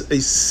this is a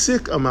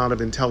sick amount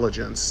of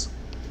intelligence.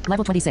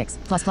 Level 26.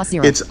 +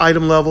 0. Its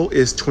item level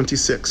is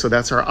 26, so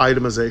that's our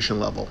itemization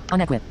level.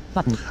 Unequip.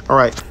 Button. All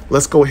right,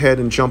 let's go ahead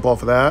and jump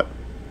off of that.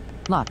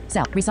 Lock.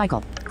 Sell.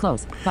 Recycle.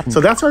 Close. Button. So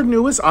that's our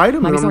newest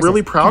item, and I'm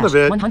really proud of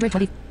it.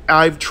 120.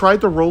 I've tried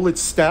to roll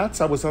its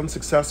stats. I was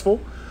unsuccessful.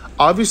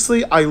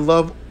 Obviously, I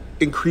love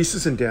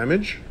increases in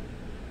damage.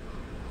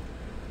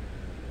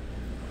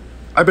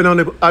 I've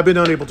been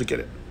unable to get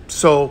it.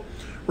 So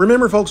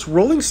remember, folks,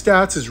 rolling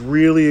stats is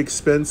really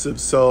expensive.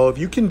 So if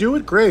you can do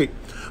it, great.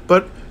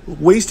 But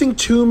wasting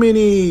too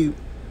many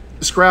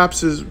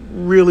scraps is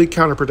really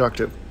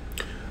counterproductive.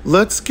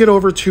 Let's get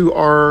over to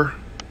our...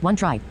 One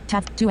try.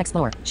 Tab 2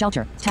 explore.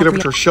 Shelter. Let's get over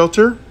to our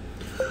shelter.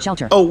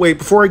 Shelter. Oh, wait,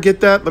 before I get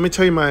that, let me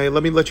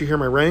let you hear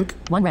my rank.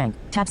 1 rank.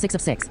 Tab 6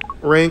 of 6.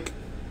 Rank.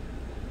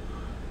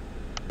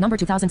 Number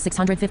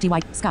 2650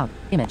 white. Scout.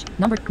 Image.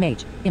 Number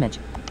mage. Image.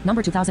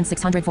 Number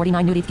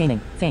 2649 New Leaf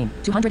Gaming. Fame.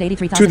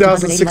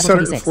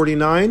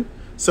 2,649.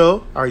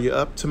 So, are you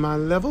up to my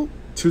level?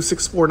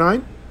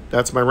 2649.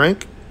 That's my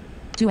rank.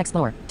 2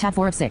 explore. Tab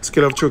 4 of 6. Let's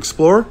get over to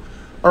explore.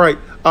 All right,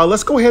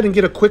 let's go ahead and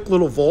get a quick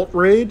little vault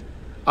raid.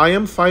 I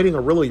am fighting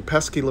a really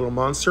pesky little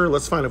monster.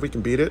 Let's find if we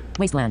can beat it.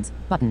 Wastelands.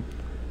 Button.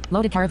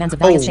 Loaded caravans of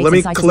various shapes let me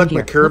and sizes collect in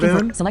my here.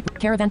 caravan. Select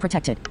caravan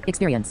protected.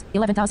 Experience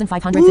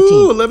 11,515.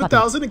 Ooh,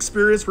 11,000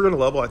 experience. We're gonna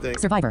level, I think.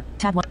 Survivor.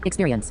 Tab 1.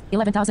 Experience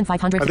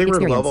 11,500. I think we're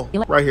gonna Experience.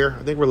 level right here.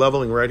 I think we're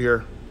leveling right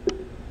here.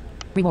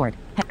 Reward.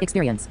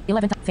 Experience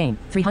 11. Fame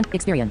 300.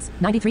 Experience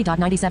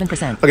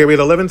 93.97%. Okay, we had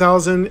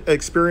 11,000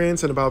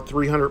 experience and about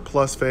 300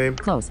 plus fame.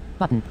 Close.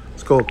 Button.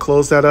 Let's go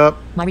close that up.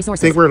 My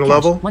resources. Think we're gonna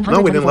level? No,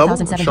 we didn't level.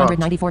 I'm shocked.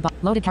 124,794.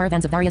 Loaded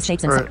caravans of various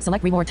shapes and All right.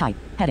 select reward type.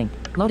 Heading.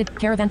 Loaded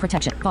caravan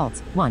protection.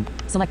 Vaults. 1.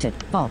 Selected.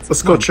 Vaults.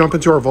 Let's go 1. jump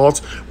into our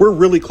vaults. We're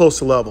really close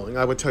to leveling.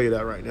 I would tell you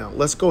that right now.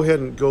 Let's go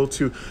ahead and go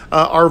to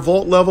our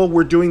vault level.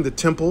 We're doing the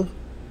temple.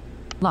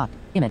 Lock.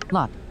 Image.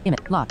 Lock. Image.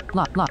 Lock.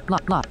 Lock. Lock.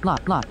 Lock. Lock.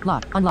 Lock. Lock.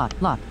 Lock. Unlock.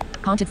 Lock.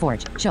 Haunted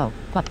Forge. Show.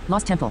 But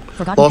Lost Temple.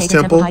 Forgotten Lost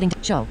Pagan Temple. Hiding.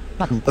 Show.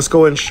 Button. Let's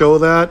go and show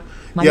that.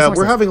 My Yeah, resources.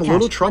 we're having a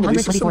little Cash. trouble.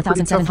 These are some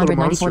pretty tough little 124,794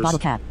 monsters. bottle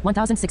cap.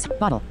 1,006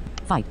 bottle.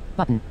 Fight.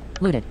 Button.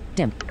 Looted.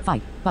 Dim.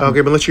 Fight. Button.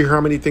 Okay, but let's hear how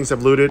many things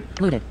I've looted.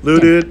 Looted.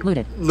 Looted. Dim.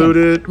 Looted.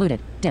 Looted. Dim.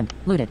 Looted. Dim.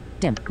 Looted.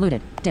 Dim.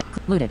 Looted. Dim.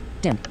 Looted.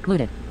 Dim.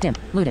 Looted. Dim.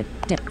 Looted.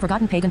 Dim.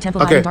 Forgotten Pagan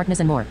Temple. Okay. Hiding Darkness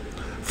and more.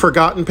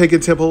 Forgotten Pagan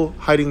Temple,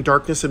 Hiding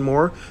Darkness, and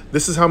more.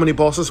 This is how many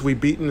bosses we've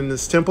beaten in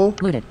this temple.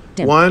 Looted.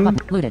 Dim. 1, Button.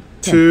 Looted.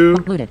 Dim. 2,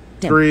 Looted.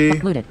 Dim. 3,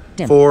 Looted.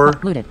 Dim. 4,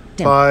 Looted.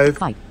 Dim. 5.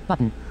 Fight.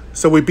 Button.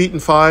 So we've beaten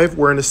 5.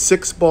 We're in a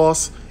 6th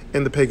boss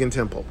in the Pagan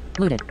Temple.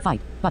 Looted.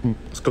 Fight. Button.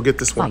 Let's go get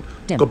this one.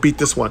 Fight. Dim. Go beat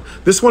this one.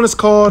 This one is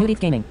called New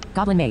Leaf Gaming.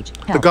 Goblin Mage.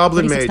 the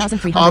Goblin Mage.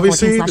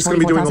 Obviously, this is going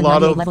to be doing a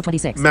lot of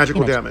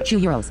magical damage. 2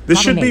 euros. This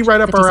should Goblin be Mage.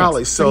 right up our 56.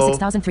 alley. So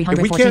if we can't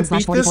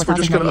beat this, we're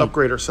just going to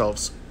upgrade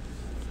ourselves.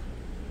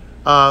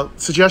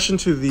 Suggestion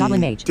to the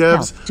Goblin Mage.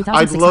 devs,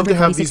 I'd love to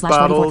have these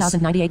battles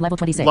level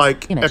 26.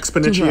 like Image.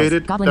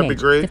 exponentiated. Goblin That'd be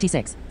Mage. great.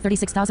 56. I'd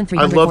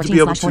 36,314 love to be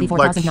able to like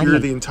 44,098. hear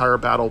the entire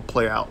battle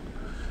play out.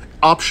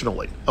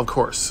 Optionally, of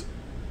course.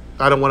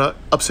 I don't want to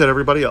upset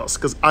everybody else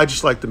because I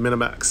just like the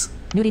Minimax.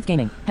 New Leaf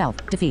Gaming.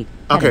 Health. Defeat.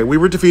 Okay, Heading. we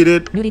were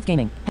defeated. New Leaf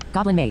Gaming.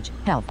 Goblin Mage.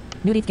 Health.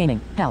 New Leaf Gaming.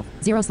 Health.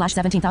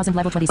 0/17,000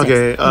 level 26.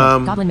 Okay,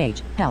 Image. Goblin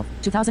Mage. Health.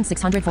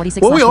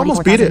 2,646 Well, we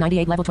almost beat it.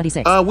 98 level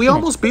 26. We Image.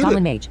 almost beat it.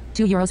 Goblin Mage.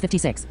 2 euros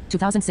 56.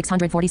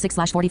 2,646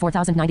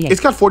 44,098. It's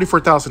got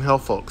 44,000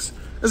 health, folks.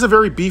 It's a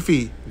very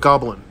beefy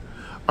goblin.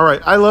 All right,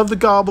 I love the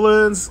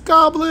goblins.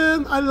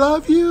 Goblin, I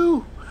love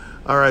you.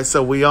 All right,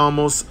 so we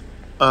almost,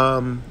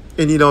 and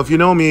you know, if you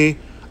know me,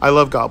 I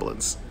love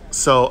goblins.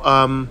 So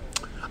I'm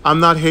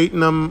not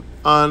hating them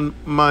on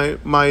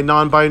my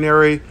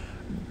non-binary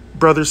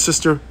brother,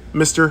 sister,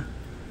 mister.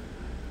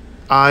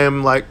 I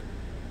am like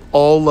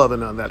all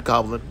loving on that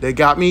goblin. They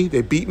got me.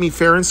 They beat me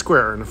fair and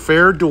square in a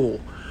fair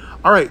duel.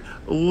 All right,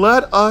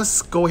 let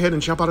us go ahead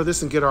and jump out of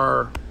this and get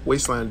our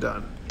wasteland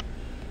done.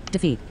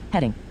 Defeat.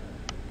 Heading.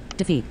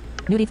 Defeat.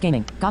 New Leaf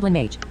Gaming. Goblin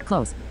Mage.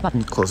 Close.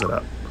 Button. Close it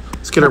up.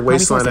 Let's get our My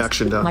wasteland resources.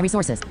 action My done.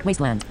 resources.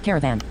 Wasteland.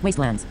 Caravan.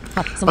 Wastelands.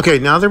 Okay,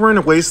 now that we're in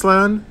a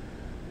wasteland,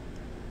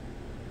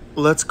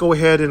 let's go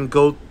ahead and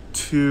go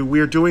to.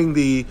 We're doing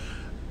the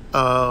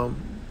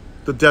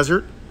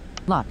desert.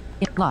 Lock.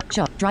 Lock.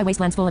 Show. Dry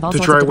wastelands full of all The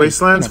sorts dry of debris.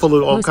 wastelands Image. full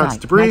of all Blue kinds sky.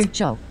 of debris. Nice.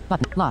 Show.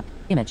 Button. Lock.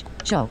 Image.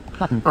 Show.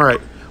 Button. All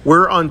right.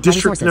 We're on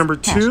district Resources. number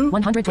Cache. 2 in the wastelands.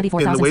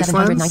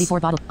 124,794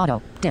 bottle.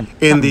 Auto. Dim.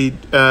 In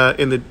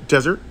Button. the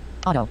desert.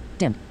 Auto.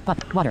 Dim.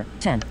 Button. Water.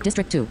 10.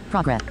 District 2.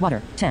 Progress.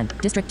 Water. 10.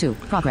 District 2.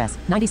 Progress.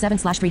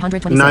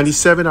 97/326.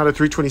 97 out of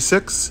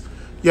 326.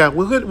 Yeah,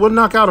 we'll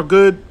knock out a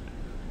good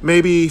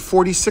maybe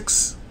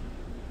 46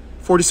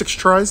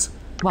 tries.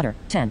 Water.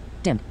 10.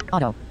 Dim.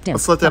 Auto. Dim.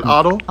 Let's let that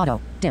Button. auto.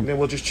 Auto. Dim. And then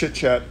we'll just chit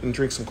chat and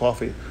drink some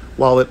coffee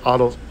while it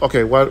autos.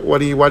 Okay, why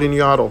didn't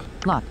you auto?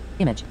 Lock.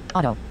 Image.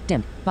 Auto.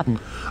 Dim. Button.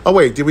 Oh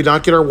wait, did we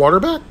not get our water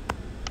back?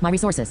 My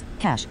resources.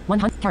 Cache.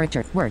 100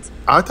 character. Words.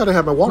 I thought I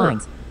had my water.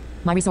 Lines.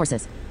 My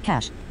resources.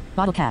 Cache.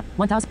 Bottle cap.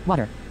 1,000.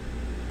 Water.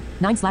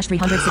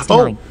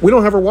 9/369. Oh, we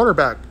don't have our water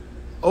back.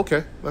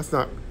 Okay, that's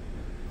not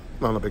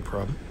a big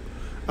problem.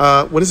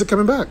 When is it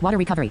coming back? Water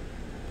recovery.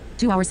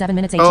 2 hours 7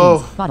 minutes 18.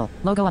 Oh. Bottle.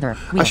 Logo other.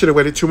 I Wheel. should have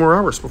waited 2 more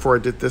hours before I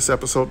did this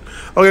episode.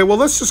 Okay, well,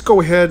 let's just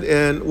go ahead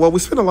and, well, we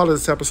spent a lot of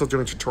this episode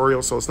doing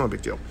tutorials, so it's not a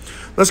big deal.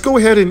 Let's go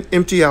ahead and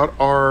empty out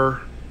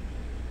our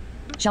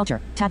Shelter.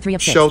 Tab 3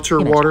 of 6. shelter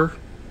Image. water.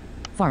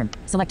 Farm.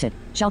 Selected.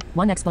 Shelter.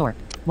 1 explorer.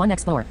 1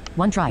 explorer.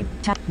 1 tribe.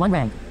 Tap. 1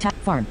 rank. Tap.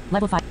 Farm.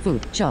 Level 5.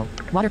 Food. Show.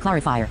 Water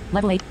clarifier.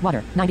 Level 8.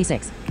 Water.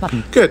 96.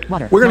 Button. Good.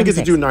 Water. We're going to get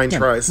to 96. do 9 Dim.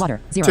 tries.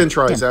 Water. 0. 10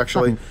 tries, Dim.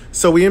 actually. Button.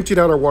 So we emptied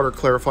out our water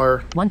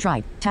clarifier. 1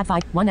 tribe. Tab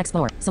 5. 1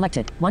 explorer.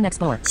 Selected. 1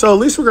 explorer. So at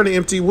least we're going to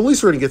empty, well, at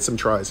least we're going to get some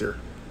tries here.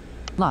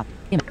 Lock.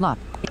 Lock.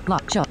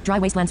 Lock. Show. Dry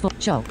wastelands full.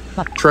 Show.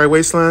 Button. Try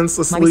wastelands.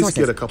 Let's My at least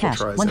resources. get a couple Cache.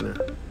 tries 1. in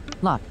there.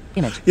 Lock.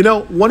 Image. You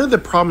know, one of the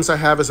problems I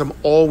have is I'm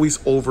always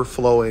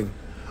overflowing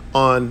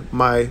on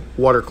my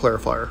water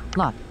clarifier,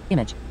 Lock.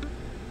 Image.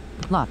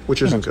 Lock.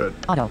 which isn't Image.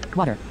 good. Auto.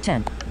 Water.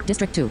 10.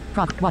 District 2.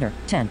 Water.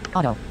 10.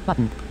 Auto.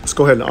 Button. Let's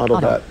go ahead and auto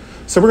Auto. that.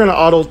 So we're going to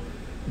auto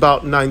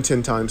about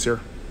 9-10 times here.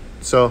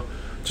 So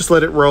just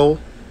let it roll.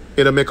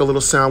 It'll make a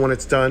little sound when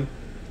it's done.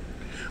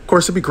 Of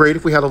course, it'd be great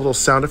if we had a little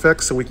sound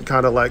effect so we can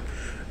kind of like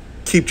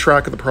keep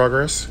track of the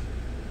progress.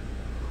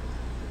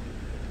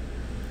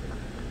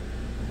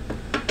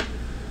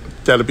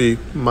 That'll be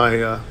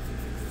my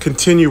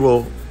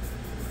continual,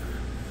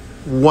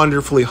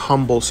 wonderfully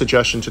humble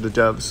suggestion to the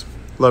devs.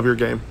 Love your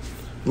game.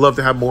 Love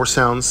to have more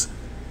sounds.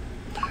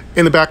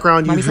 In the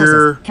background, you My hear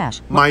resources.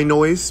 Cache. my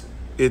noise.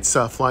 It's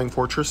Flying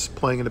Fortress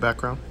playing in the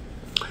background.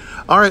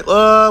 All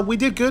right, we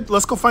did good.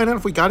 Let's go find out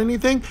if we got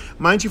anything.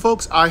 Mind you,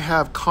 folks, I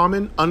have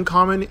common,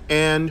 uncommon,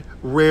 and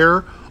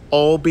rare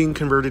all being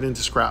converted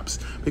into scraps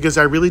because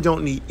I really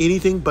don't need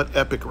anything but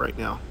epic right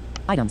now.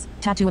 Items.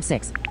 Tab 2 of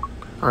 6.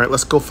 All right,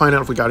 let's go find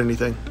out if we got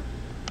anything.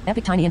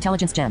 Epic Tiny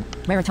Intelligence Gem.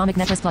 Rare Atomic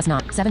Necklace plus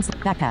 9. 7.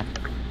 Backpack.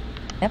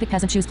 Epic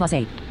Peasant Shoes plus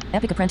 8.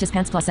 Epic Apprentice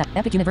Pants plus 7.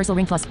 Epic Universal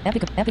Ring plus.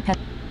 Epic Pet.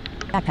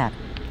 Backpack.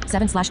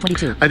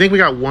 7/22. I think we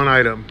got one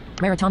item.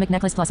 Rare Atomic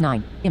Necklace plus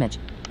 9. Image.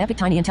 Epic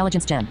Tiny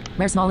Intelligence Gem.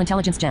 Rare Small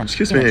Intelligence Gem.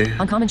 Excuse Image. me.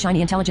 Uncommon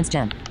Shiny Intelligence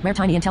Gem. Rare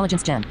Tiny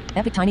Intelligence Gem.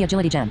 Epic Tiny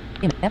Agility Gem.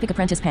 Epic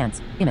Apprentice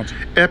Pants. Image.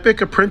 Epic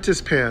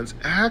Apprentice Pants.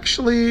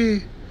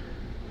 Actually,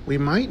 we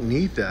might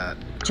need that.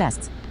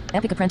 Chests.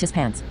 Epic Apprentice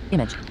Pants.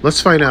 Image.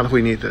 Let's find out if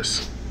we need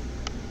this.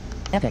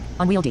 Epic.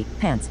 Unwieldy.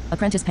 Pants.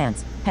 Apprentice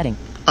Pants. Heading.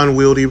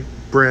 Unwieldy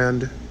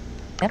brand.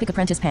 Epic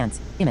Apprentice Pants.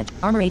 Image.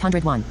 Armor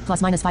 801.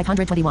 Plus minus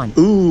 521.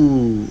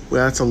 Ooh,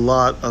 that's a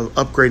lot of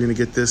upgrading to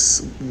get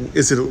this.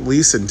 Is it at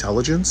least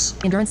intelligence?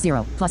 Endurance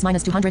 0. Plus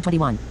minus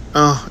 221.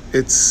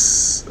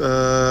 It's,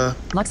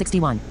 Luck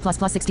 61. Plus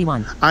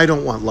 61. I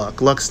don't want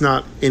luck. Luck's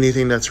not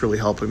anything that's really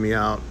helping me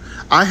out.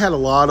 I had a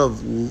lot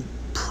of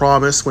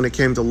promise when it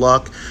came to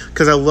luck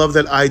because I love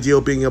that idea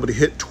of being able to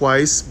hit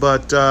twice,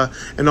 but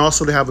and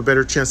also to have a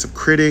better chance of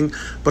critting.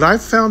 But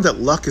I've found that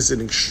luck is an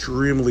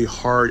extremely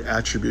hard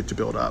attribute to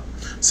build up.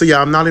 So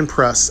yeah, I'm not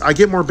impressed. I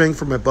get more bang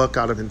for my buck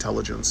out of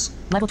intelligence.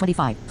 Level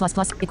 25.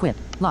 Plus. Equip.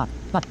 Lock.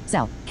 But.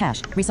 Sell.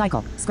 Cash.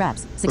 Recycle.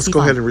 Scraps. 65. Let's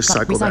go ahead and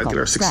recycle that. Recycle. Get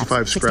our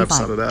 65 scraps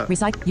out of that.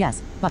 Recycle.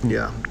 Yes. Button.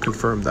 Yeah,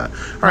 confirm that.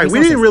 All right, we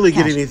didn't really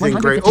get anything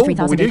great. Oh,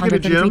 but we did get a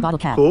gem. Bottle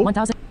cap. Cool.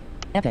 1,000.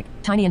 Epic.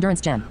 Tiny Endurance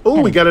Gem. Oh, we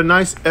Heading. got a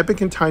nice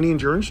epic and tiny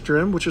endurance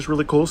gem, which is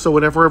really cool. So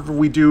whenever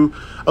we do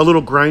a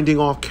little grinding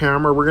off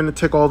camera, we're going to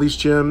take all these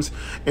gems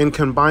and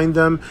combine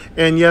them.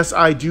 And yes,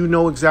 I do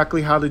know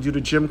exactly how to do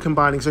the gem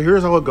combining. So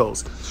here's how it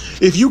goes.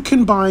 If you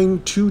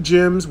combine 2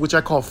 gems, which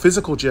I call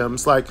physical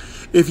gems, like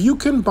if you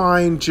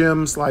combine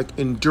gems like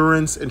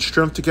endurance and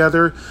strength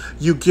together,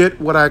 you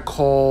get what I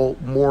call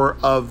more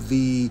of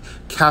the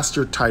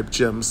caster type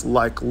gems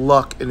like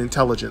luck and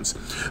intelligence.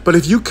 But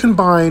if you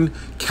combine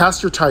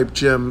caster type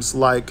gems,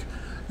 like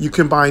you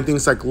combine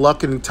things like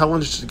luck and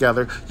intelligence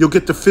together, you'll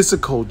get the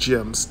physical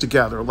gems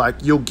together. Like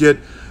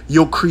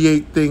you'll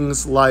create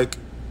things like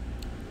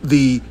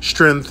the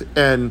strength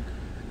and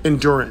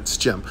endurance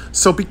gem.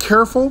 So be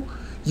careful.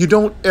 You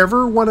don't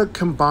ever want to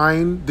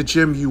combine the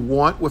gem you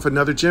want with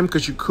another gem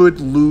because you could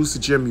lose the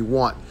gem you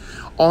want.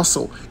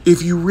 Also,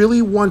 if you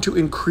really want to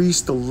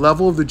increase the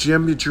level of the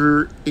gem that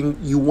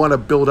you want to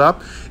build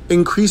up,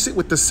 increase it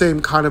with the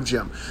same kind of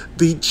gem.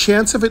 The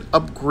chance of it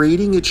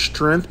upgrading its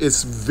strength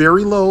is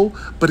very low,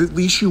 but at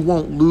least you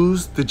won't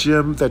lose the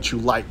gem that you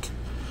like.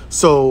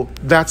 So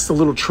that's the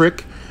little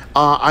trick.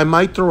 I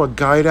might throw a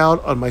guide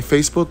out on my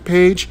Facebook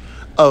page,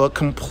 a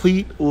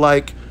complete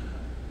like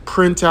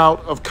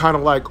printout of kind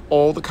of like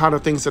all the kind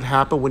of things that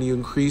happen when you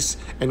increase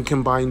and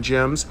combine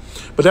gems.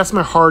 But that's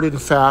my hard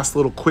and fast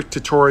little quick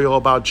tutorial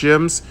about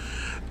gems.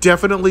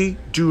 Definitely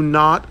do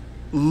not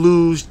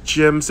lose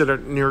gems that are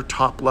near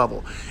top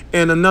level.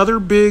 And another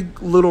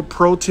big little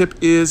pro tip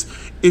is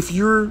if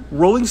you're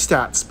rolling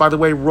stats, by the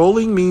way,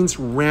 rolling means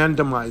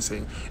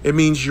randomizing. It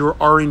means your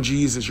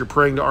RNGs, you're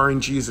praying to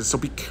RNGs. So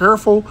be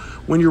careful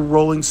when you're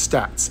rolling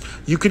stats.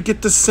 You could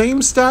get the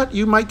same stat,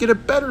 you might get a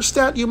better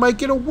stat, you might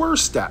get a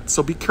worse stat.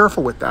 So be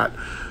careful with that.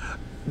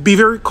 Be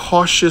very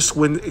cautious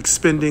when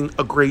expending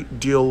a great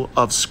deal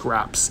of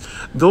scraps.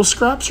 Those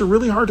scraps are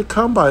really hard to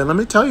come by. And let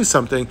me tell you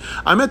something.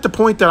 I'm at the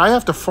point that I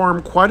have to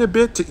farm quite a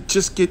bit to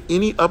just get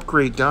any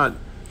upgrade done.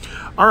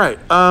 All right.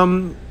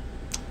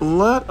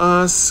 Let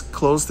us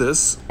close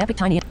this. Epic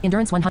Tiny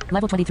Endurance 100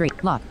 level 23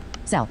 lock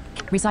sell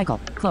recycle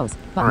close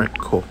button. All right,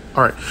 cool.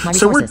 All right,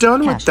 so we're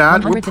done with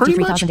that. We're pretty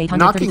much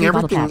knocking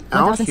everything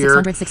out here.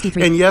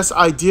 And yes,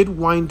 I did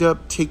wind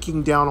up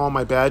taking down all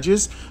my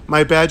badges.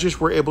 My badges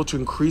were able to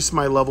increase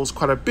my levels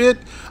quite a bit.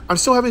 I'm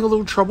still having a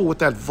little trouble with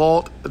that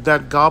vault.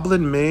 That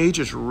goblin mage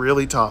is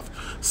really tough.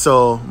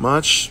 So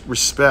much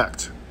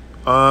respect.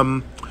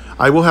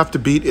 I will have to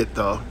beat it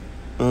though.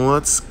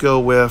 Let's go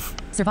with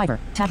Survivor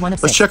tab 1 of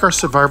 6. Let's check our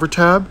Survivor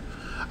tab.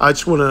 I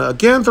just want to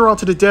again throw out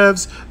to the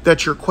devs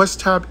that your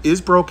quest tab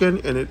is broken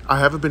and I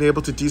haven't been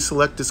able to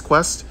deselect this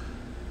quest.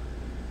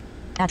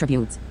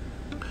 Attributes.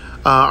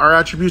 Our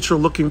attributes are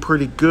looking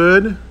pretty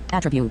good.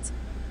 Attributes.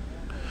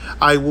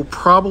 I will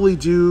probably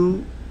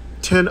do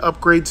 10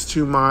 upgrades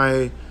to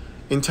my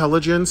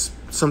intelligence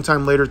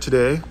sometime later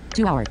today.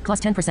 2 hour plus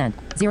 10%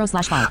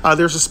 0/5.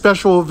 There's a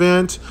special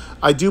event.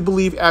 I do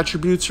believe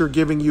attributes are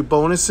giving you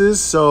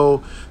bonuses,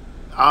 so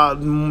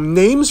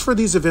names for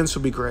these events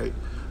would be great.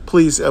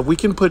 Please, we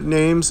can put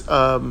names.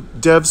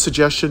 Dev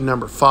suggestion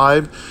number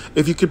 5.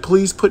 If you could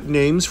please put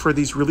names for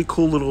these really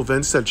cool little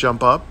events that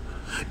jump up.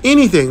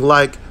 Anything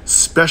like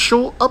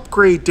special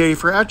upgrade day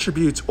for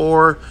attributes,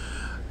 or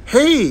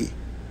hey,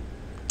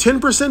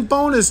 10%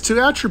 bonus to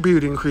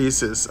attribute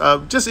increases.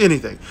 Just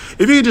anything.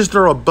 If you could just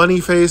throw a bunny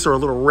face or a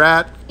little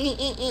rat,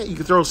 you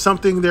could throw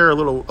something there, a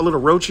little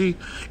roachy,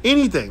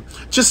 anything.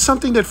 Just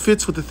something that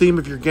fits with the theme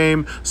of your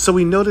game, so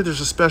we know that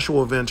there's a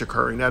special event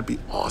occurring. That'd be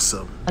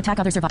awesome. Attack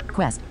other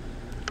quest.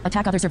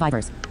 Attack other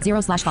survivors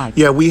 0/5.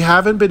 Yeah, we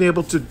haven't been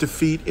able to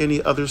defeat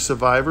any other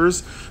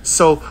survivors,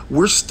 so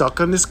we're stuck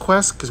on this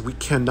quest because we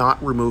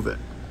cannot remove it.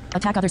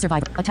 Attack other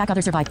survivor. Attack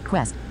other survivor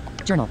quest.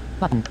 Journal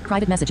button.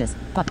 Private messages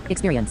button.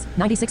 Experience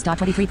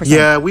 96.23%.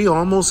 Yeah,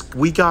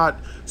 we got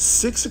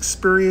 6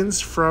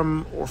 experience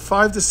from, or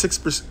 5 to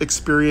 6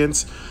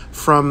 experience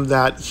from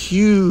that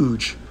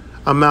huge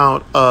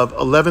amount of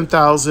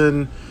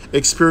 11,000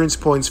 experience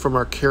points from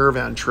our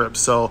caravan trip.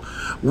 So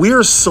we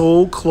are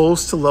so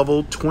close to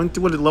level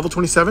 20. What is it, level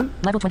 27?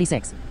 Level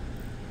 26.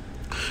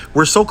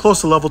 We're so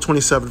close to level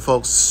 27,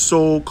 folks.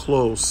 So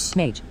close.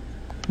 Mage.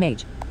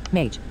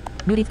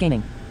 Moody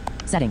Gaming.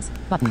 Settings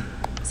button.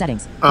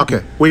 Settings.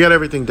 Okay, we got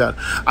everything done.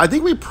 I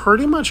think we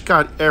pretty much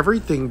got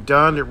everything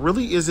done. It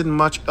really isn't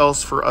much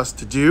else for us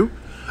to do.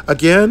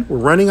 Again, we're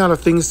running out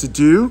of things to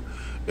do.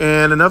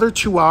 And another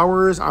 2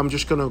 hours, I'm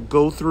just going to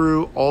go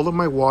through all of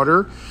my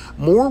water.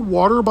 More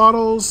water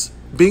bottles.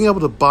 Being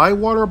able to buy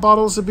water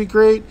bottles would be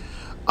great.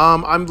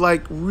 I'm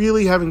like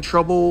really having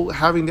trouble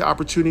having the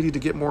opportunity to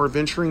get more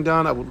adventuring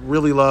done. I would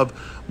really love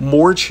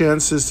more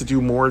chances to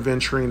do more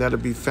adventuring.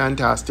 That'd be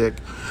fantastic.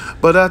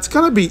 But that's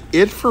going to be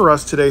it for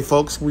us today,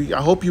 folks.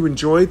 I hope you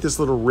enjoyed this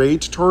little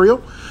raid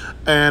tutorial.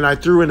 And I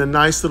threw in a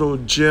nice little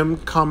gem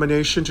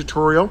combination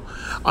tutorial.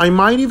 I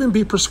might even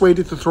be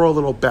persuaded to throw a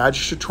little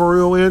badge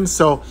tutorial in.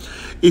 So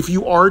if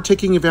you are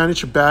taking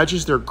advantage of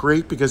badges, they're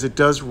great because it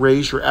does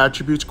raise your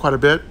attributes quite a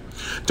bit.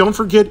 Don't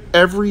forget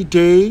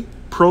everyday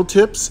pro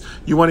tips.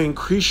 You want to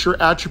increase your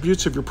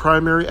attributes of your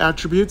primary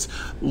attributes.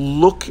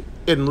 Look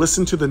and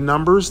listen to the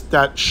numbers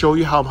that show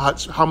you how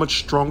much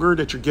stronger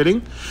that you're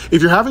getting.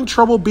 If you're having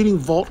trouble beating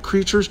vault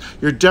creatures,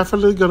 you're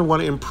definitely going to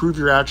want to improve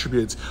your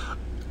attributes.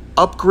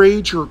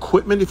 Upgrade your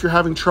equipment if you're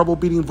having trouble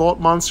beating vault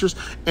monsters,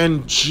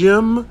 and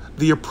gem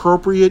the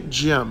appropriate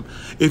gem.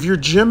 If you're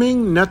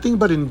gemming nothing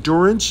but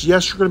endurance,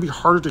 yes, you're going to be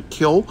harder to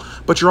kill,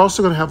 but you're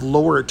also going to have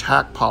lower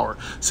attack power.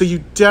 So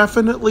you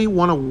definitely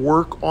want to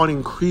work on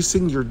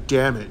increasing your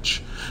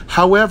damage.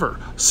 However,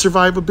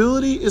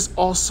 survivability is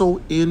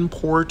also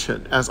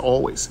important, as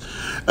always.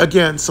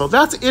 Again, so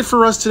that's it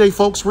for us today,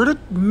 folks. We're going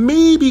to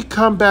maybe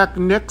come back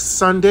next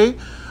Sunday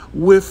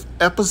with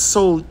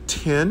episode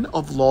 10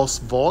 of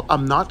Lost Vault.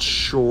 I'm not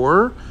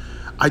sure.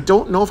 I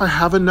don't know if I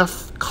have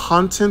enough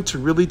content to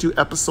really do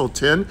episode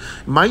 10.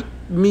 Might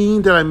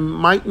mean that I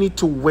might need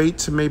to wait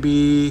to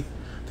maybe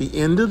the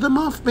end of the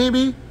month,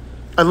 maybe.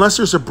 Unless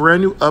there's a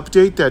brand new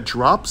update that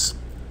drops.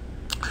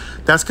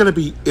 That's going to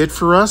be it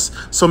for us.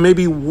 So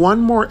maybe one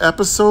more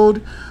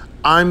episode.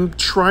 I'm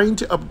trying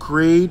to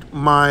upgrade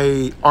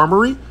my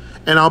armory,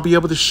 and I'll be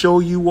able to show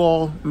you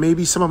all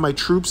maybe some of my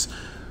troops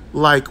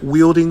like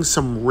wielding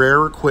some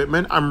rare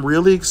equipment. I'm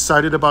really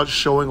excited about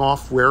showing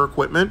off rare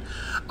equipment.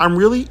 I'm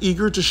really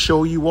eager to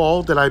show you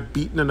all that I've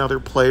beaten another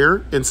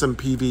player in some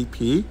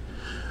PvP.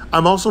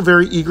 I'm also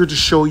very eager to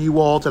show you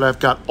all that I've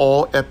got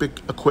all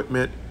epic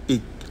equipment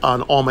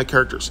on all my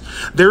characters.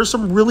 There are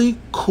some really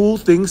cool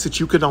things that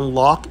you can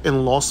unlock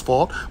in Lost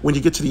Vault when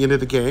you get to the end of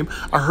the game.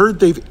 I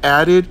heard they've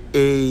added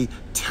a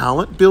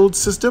talent build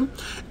system.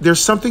 There's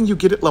something you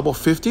get at level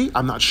 50.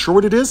 I'm not sure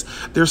what it is.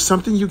 There's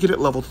something you get at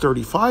level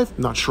 35.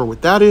 I'm not sure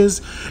what that is.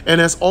 And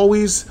as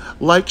always,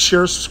 like,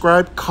 share,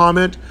 subscribe,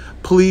 comment.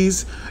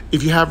 Please,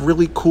 if you have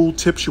really cool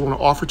tips you want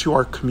to offer to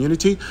our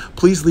community,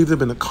 please leave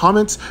them in the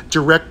comments.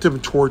 Direct them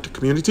toward the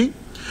community.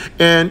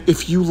 And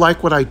if you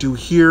like what I do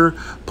here,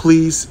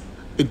 please,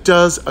 it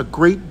does a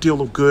great deal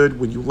of good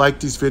when you like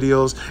these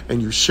videos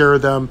and you share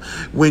them,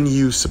 when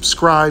you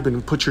subscribe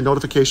and put your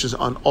notifications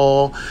on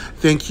all.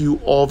 Thank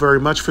you all very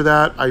much for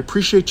that. I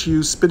appreciate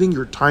you spending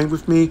your time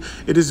with me.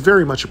 It is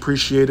very much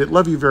appreciated.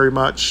 Love you very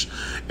much.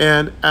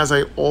 And as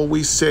I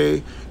always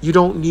say, you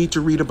don't need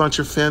to read a bunch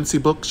of fancy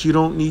books. You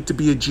don't need to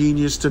be a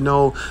genius to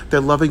know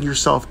that loving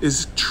yourself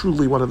is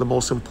truly one of the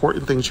most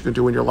important things you can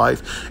do in your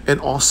life. And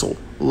also,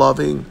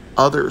 loving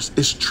others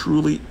is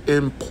truly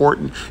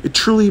important. It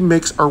truly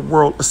makes our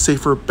world a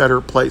safer, better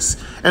place.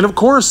 And of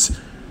course,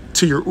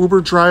 to your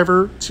Uber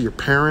driver, to your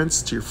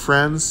parents, to your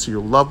friends, to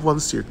your loved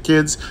ones, to your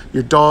kids,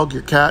 your dog,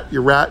 your cat,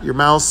 your rat, your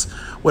mouse,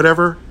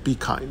 whatever, be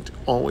kind.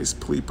 Always,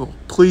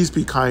 please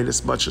be kind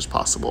as much as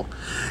possible.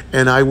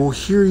 And I will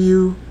hear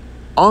you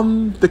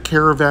on the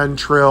caravan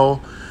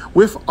trail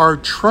with our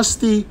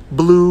trusty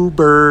blue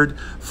bird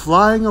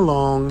flying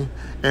along,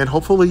 and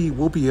hopefully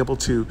we'll be able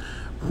to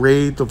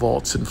raid the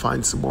vaults and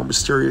find some more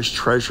mysterious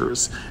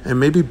treasures and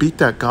maybe beat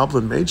that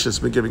goblin mage that's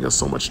been giving us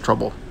so much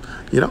trouble.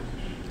 You know?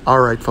 All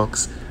right,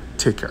 folks,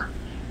 take care.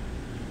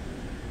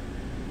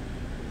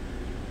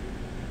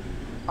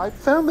 I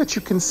found that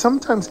you can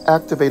sometimes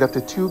activate up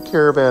to 2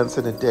 caravans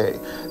in a day.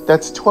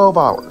 That's 12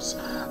 hours.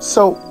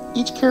 So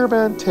each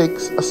caravan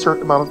takes a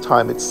certain amount of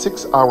time. It's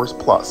 6 hours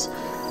plus.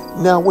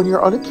 Now, when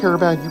you're on a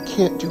caravan, you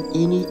can't do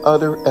any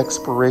other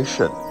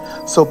exploration.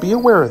 So be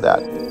aware of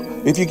that.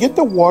 If you get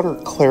the water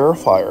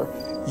clarifier,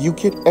 you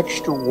get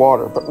extra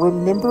water. But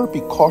remember, be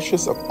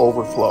cautious of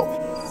overflow.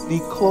 The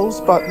close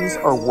buttons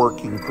are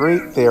working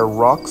great. They are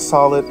rock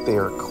solid. They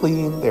are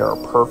clean. They are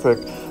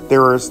perfect.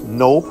 There is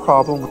no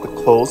problem with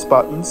the close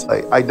buttons.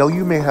 I know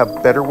you may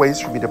have better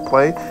ways for me to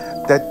play.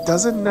 That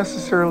doesn't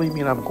necessarily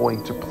mean I'm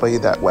going to play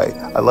that way.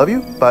 I love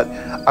you, but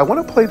I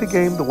want to play the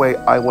game the way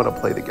I want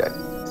to play the game,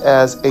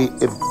 as a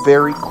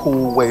very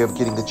cool way of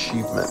getting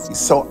achievements.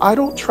 So I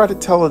don't try to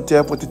tell a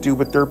dev what to do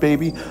with their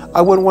baby.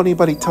 I wouldn't want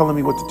anybody telling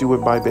me what to do with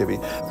my baby.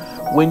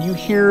 When you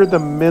hear the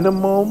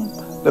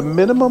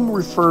minimum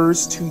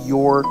refers to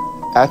your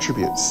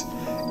attributes.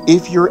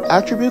 If your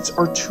attributes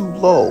are too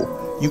low,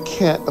 you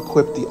can't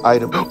equip the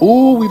item.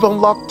 Oh, we've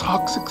unlocked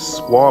Toxic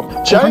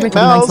Swamp. Giant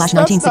mouse, that's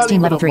not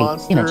even a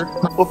monster. Image.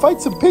 We'll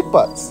fight some pig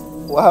butts.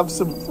 We'll have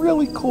some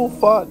really cool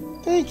fun.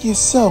 Thank you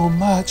so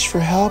much for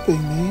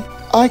helping me.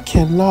 I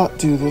cannot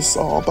do this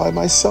all by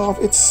myself.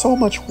 It's so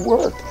much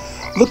work.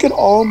 Look at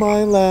all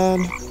my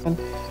land. And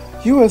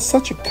you are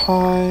such a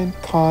kind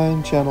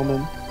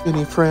gentleman.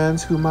 Any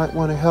friends who might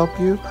want to help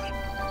you?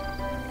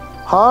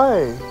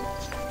 Hi.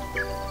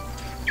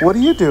 What are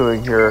you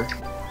doing here?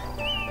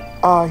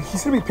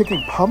 He's gonna be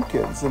picking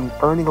pumpkins and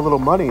earning a little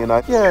money, and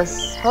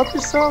yes, help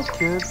yourself,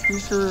 kids.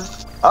 These are...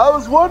 I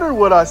was wondering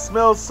what I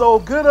smell so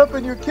good up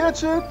in your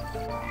kitchen.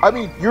 I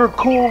mean, you're a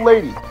cool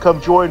lady. Come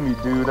join me,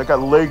 dude. I got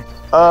legs.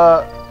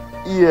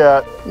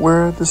 Yeah.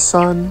 Where the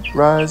sun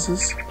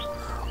rises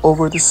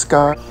over the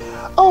sky.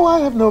 Oh, I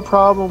have no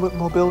problem with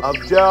mobility.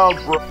 I'm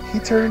down, bro. He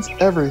turns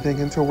everything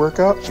into a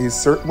workout. He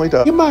certainly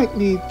does. You might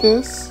need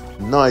this.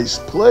 Nice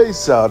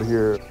place out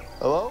here.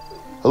 Hello?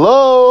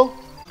 Hello?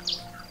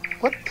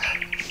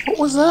 What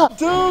was that?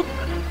 Dude!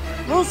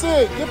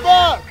 Lucy, get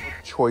back!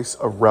 Choice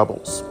of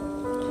Rebels.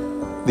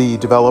 The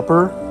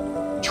developer,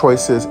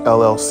 Choices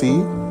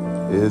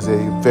LLC, is a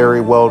very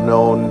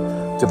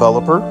well-known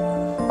developer.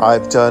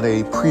 I've done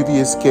a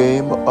previous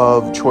game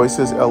of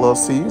Choices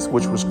LLC's,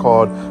 which was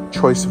called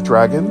Choice of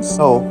Dragons.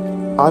 So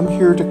I'm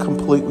here to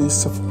completely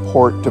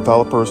support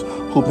developers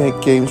who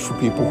make games for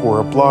people who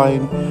are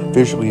blind,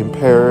 visually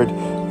impaired,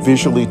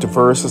 visually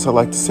diverse, as I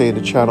like to say in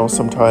the channel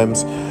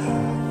sometimes.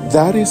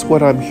 That is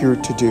what I'm here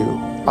to do.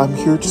 I'm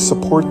here to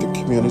support the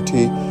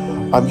community.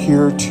 I'm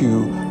here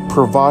to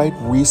provide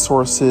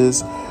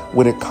resources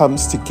when it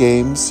comes to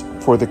games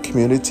for the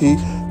community,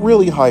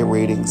 really high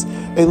ratings,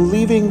 and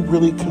leaving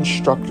really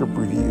constructive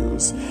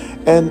reviews.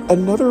 And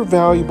another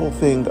valuable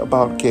thing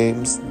about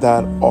games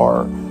that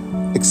are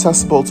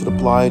accessible to the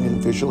blind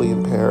and visually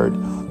impaired,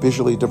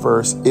 visually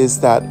diverse, is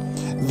that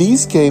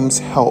these games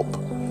help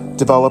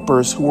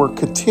developers who are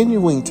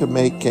continuing to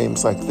make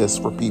games like this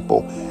for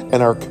people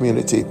in our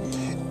community.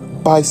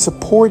 By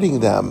supporting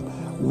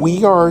them,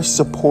 we are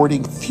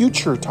supporting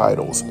future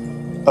titles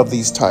of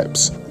these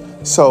types.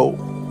 So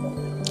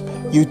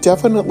You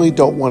definitely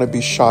don't want to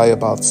be shy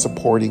about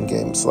supporting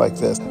games like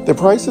this. The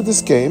price of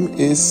this game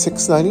is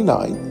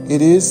 $6.99.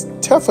 It is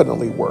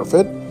definitely worth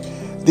it.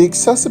 The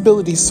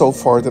accessibility so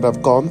far that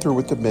I've gone through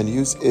with the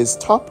menus is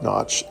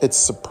top-notch. It's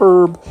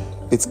superb,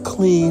 it's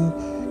clean,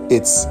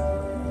 it's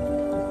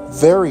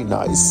very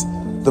nice.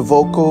 The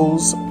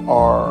vocals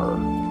are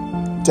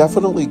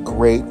definitely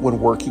great when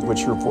working with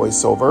your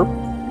voiceover.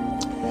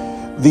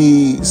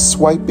 The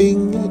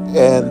swiping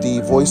and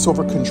the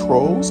voiceover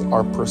controls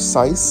are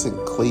precise and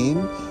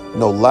clean,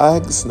 no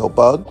lags, no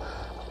bug.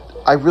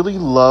 I really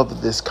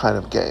love this kind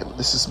of game.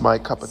 This is my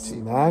cup of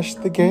tea. Smash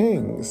the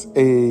Gangs,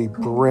 a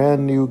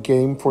brand new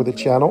game for the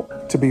channel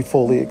to be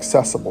fully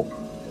accessible.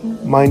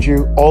 Mind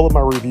you, all of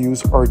my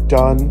reviews are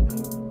done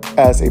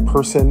as a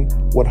person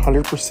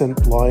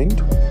 100%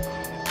 blind.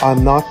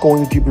 I'm not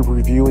going to be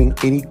reviewing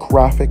any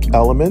graphic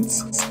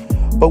elements,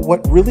 but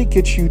what really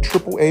gets you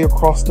AAA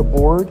across the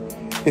board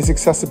is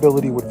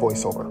accessibility with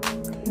voiceover.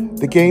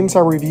 The games I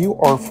review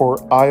are for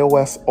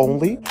iOS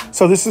only.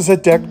 So this is a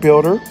deck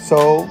builder,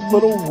 so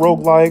little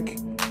roguelike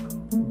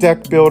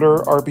deck builder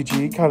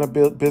RPG kind of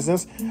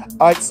business.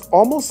 It's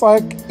almost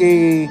like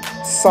a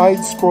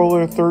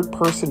side-scroller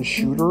third-person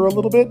shooter a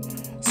little bit.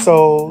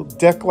 So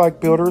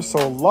deck-like builder, so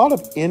a lot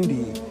of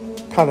indie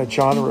kind of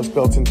genres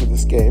built into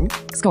this game.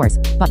 Scores.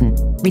 Button.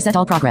 Reset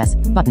all progress.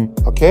 Button.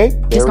 Okay,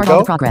 there Discard we go. all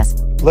the progress.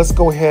 Let's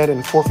go ahead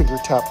and four-finger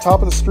tap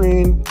top of the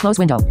screen. Close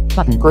window.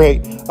 Button.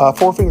 Great.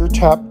 Four-finger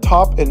tap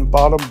top and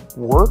bottom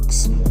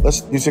works.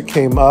 Music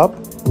came up.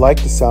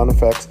 Like the sound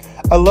effects.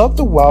 I love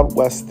the Wild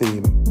West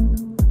theme.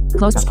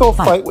 Close. Let's go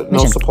 5. fight with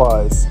Mission. no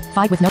supplies.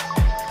 5 with no.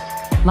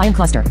 Lion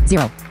cluster.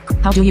 0.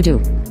 How do you do?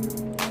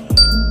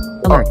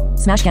 Alert.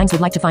 Smash Gangs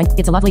would like to find.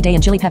 It's a lovely day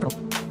in Chili Pepper.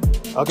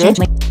 Okay. Change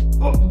lane.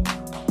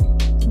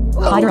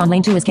 Fighter on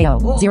lane 2 is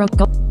KO. 0.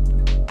 Go.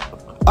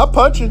 I'm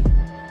punching.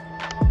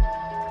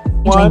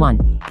 Change lane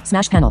 1.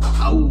 Smash panel.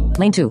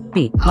 Lane 2.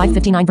 B. Live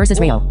 59 versus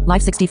Rayo.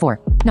 Live 64.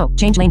 No.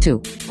 Change lane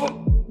 2.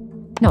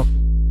 No.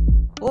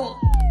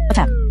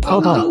 Attack.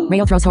 Oh boy.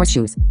 Rayo throws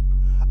horseshoes.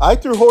 I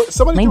threw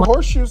somebody Lane threw 1.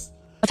 horseshoes.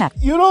 Attack.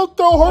 You don't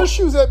throw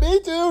horseshoes at me,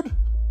 dude.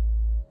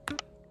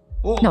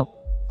 No.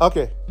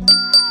 Okay.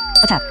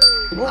 Attack.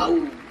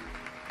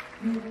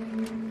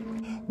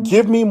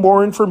 Give me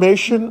more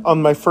information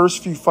on my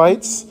first few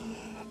fights.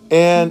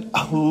 And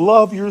I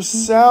love your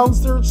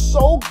sounds. They're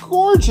so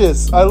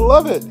gorgeous. I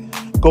love it.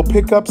 Go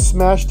pick up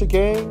Smash the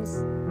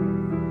Gangs.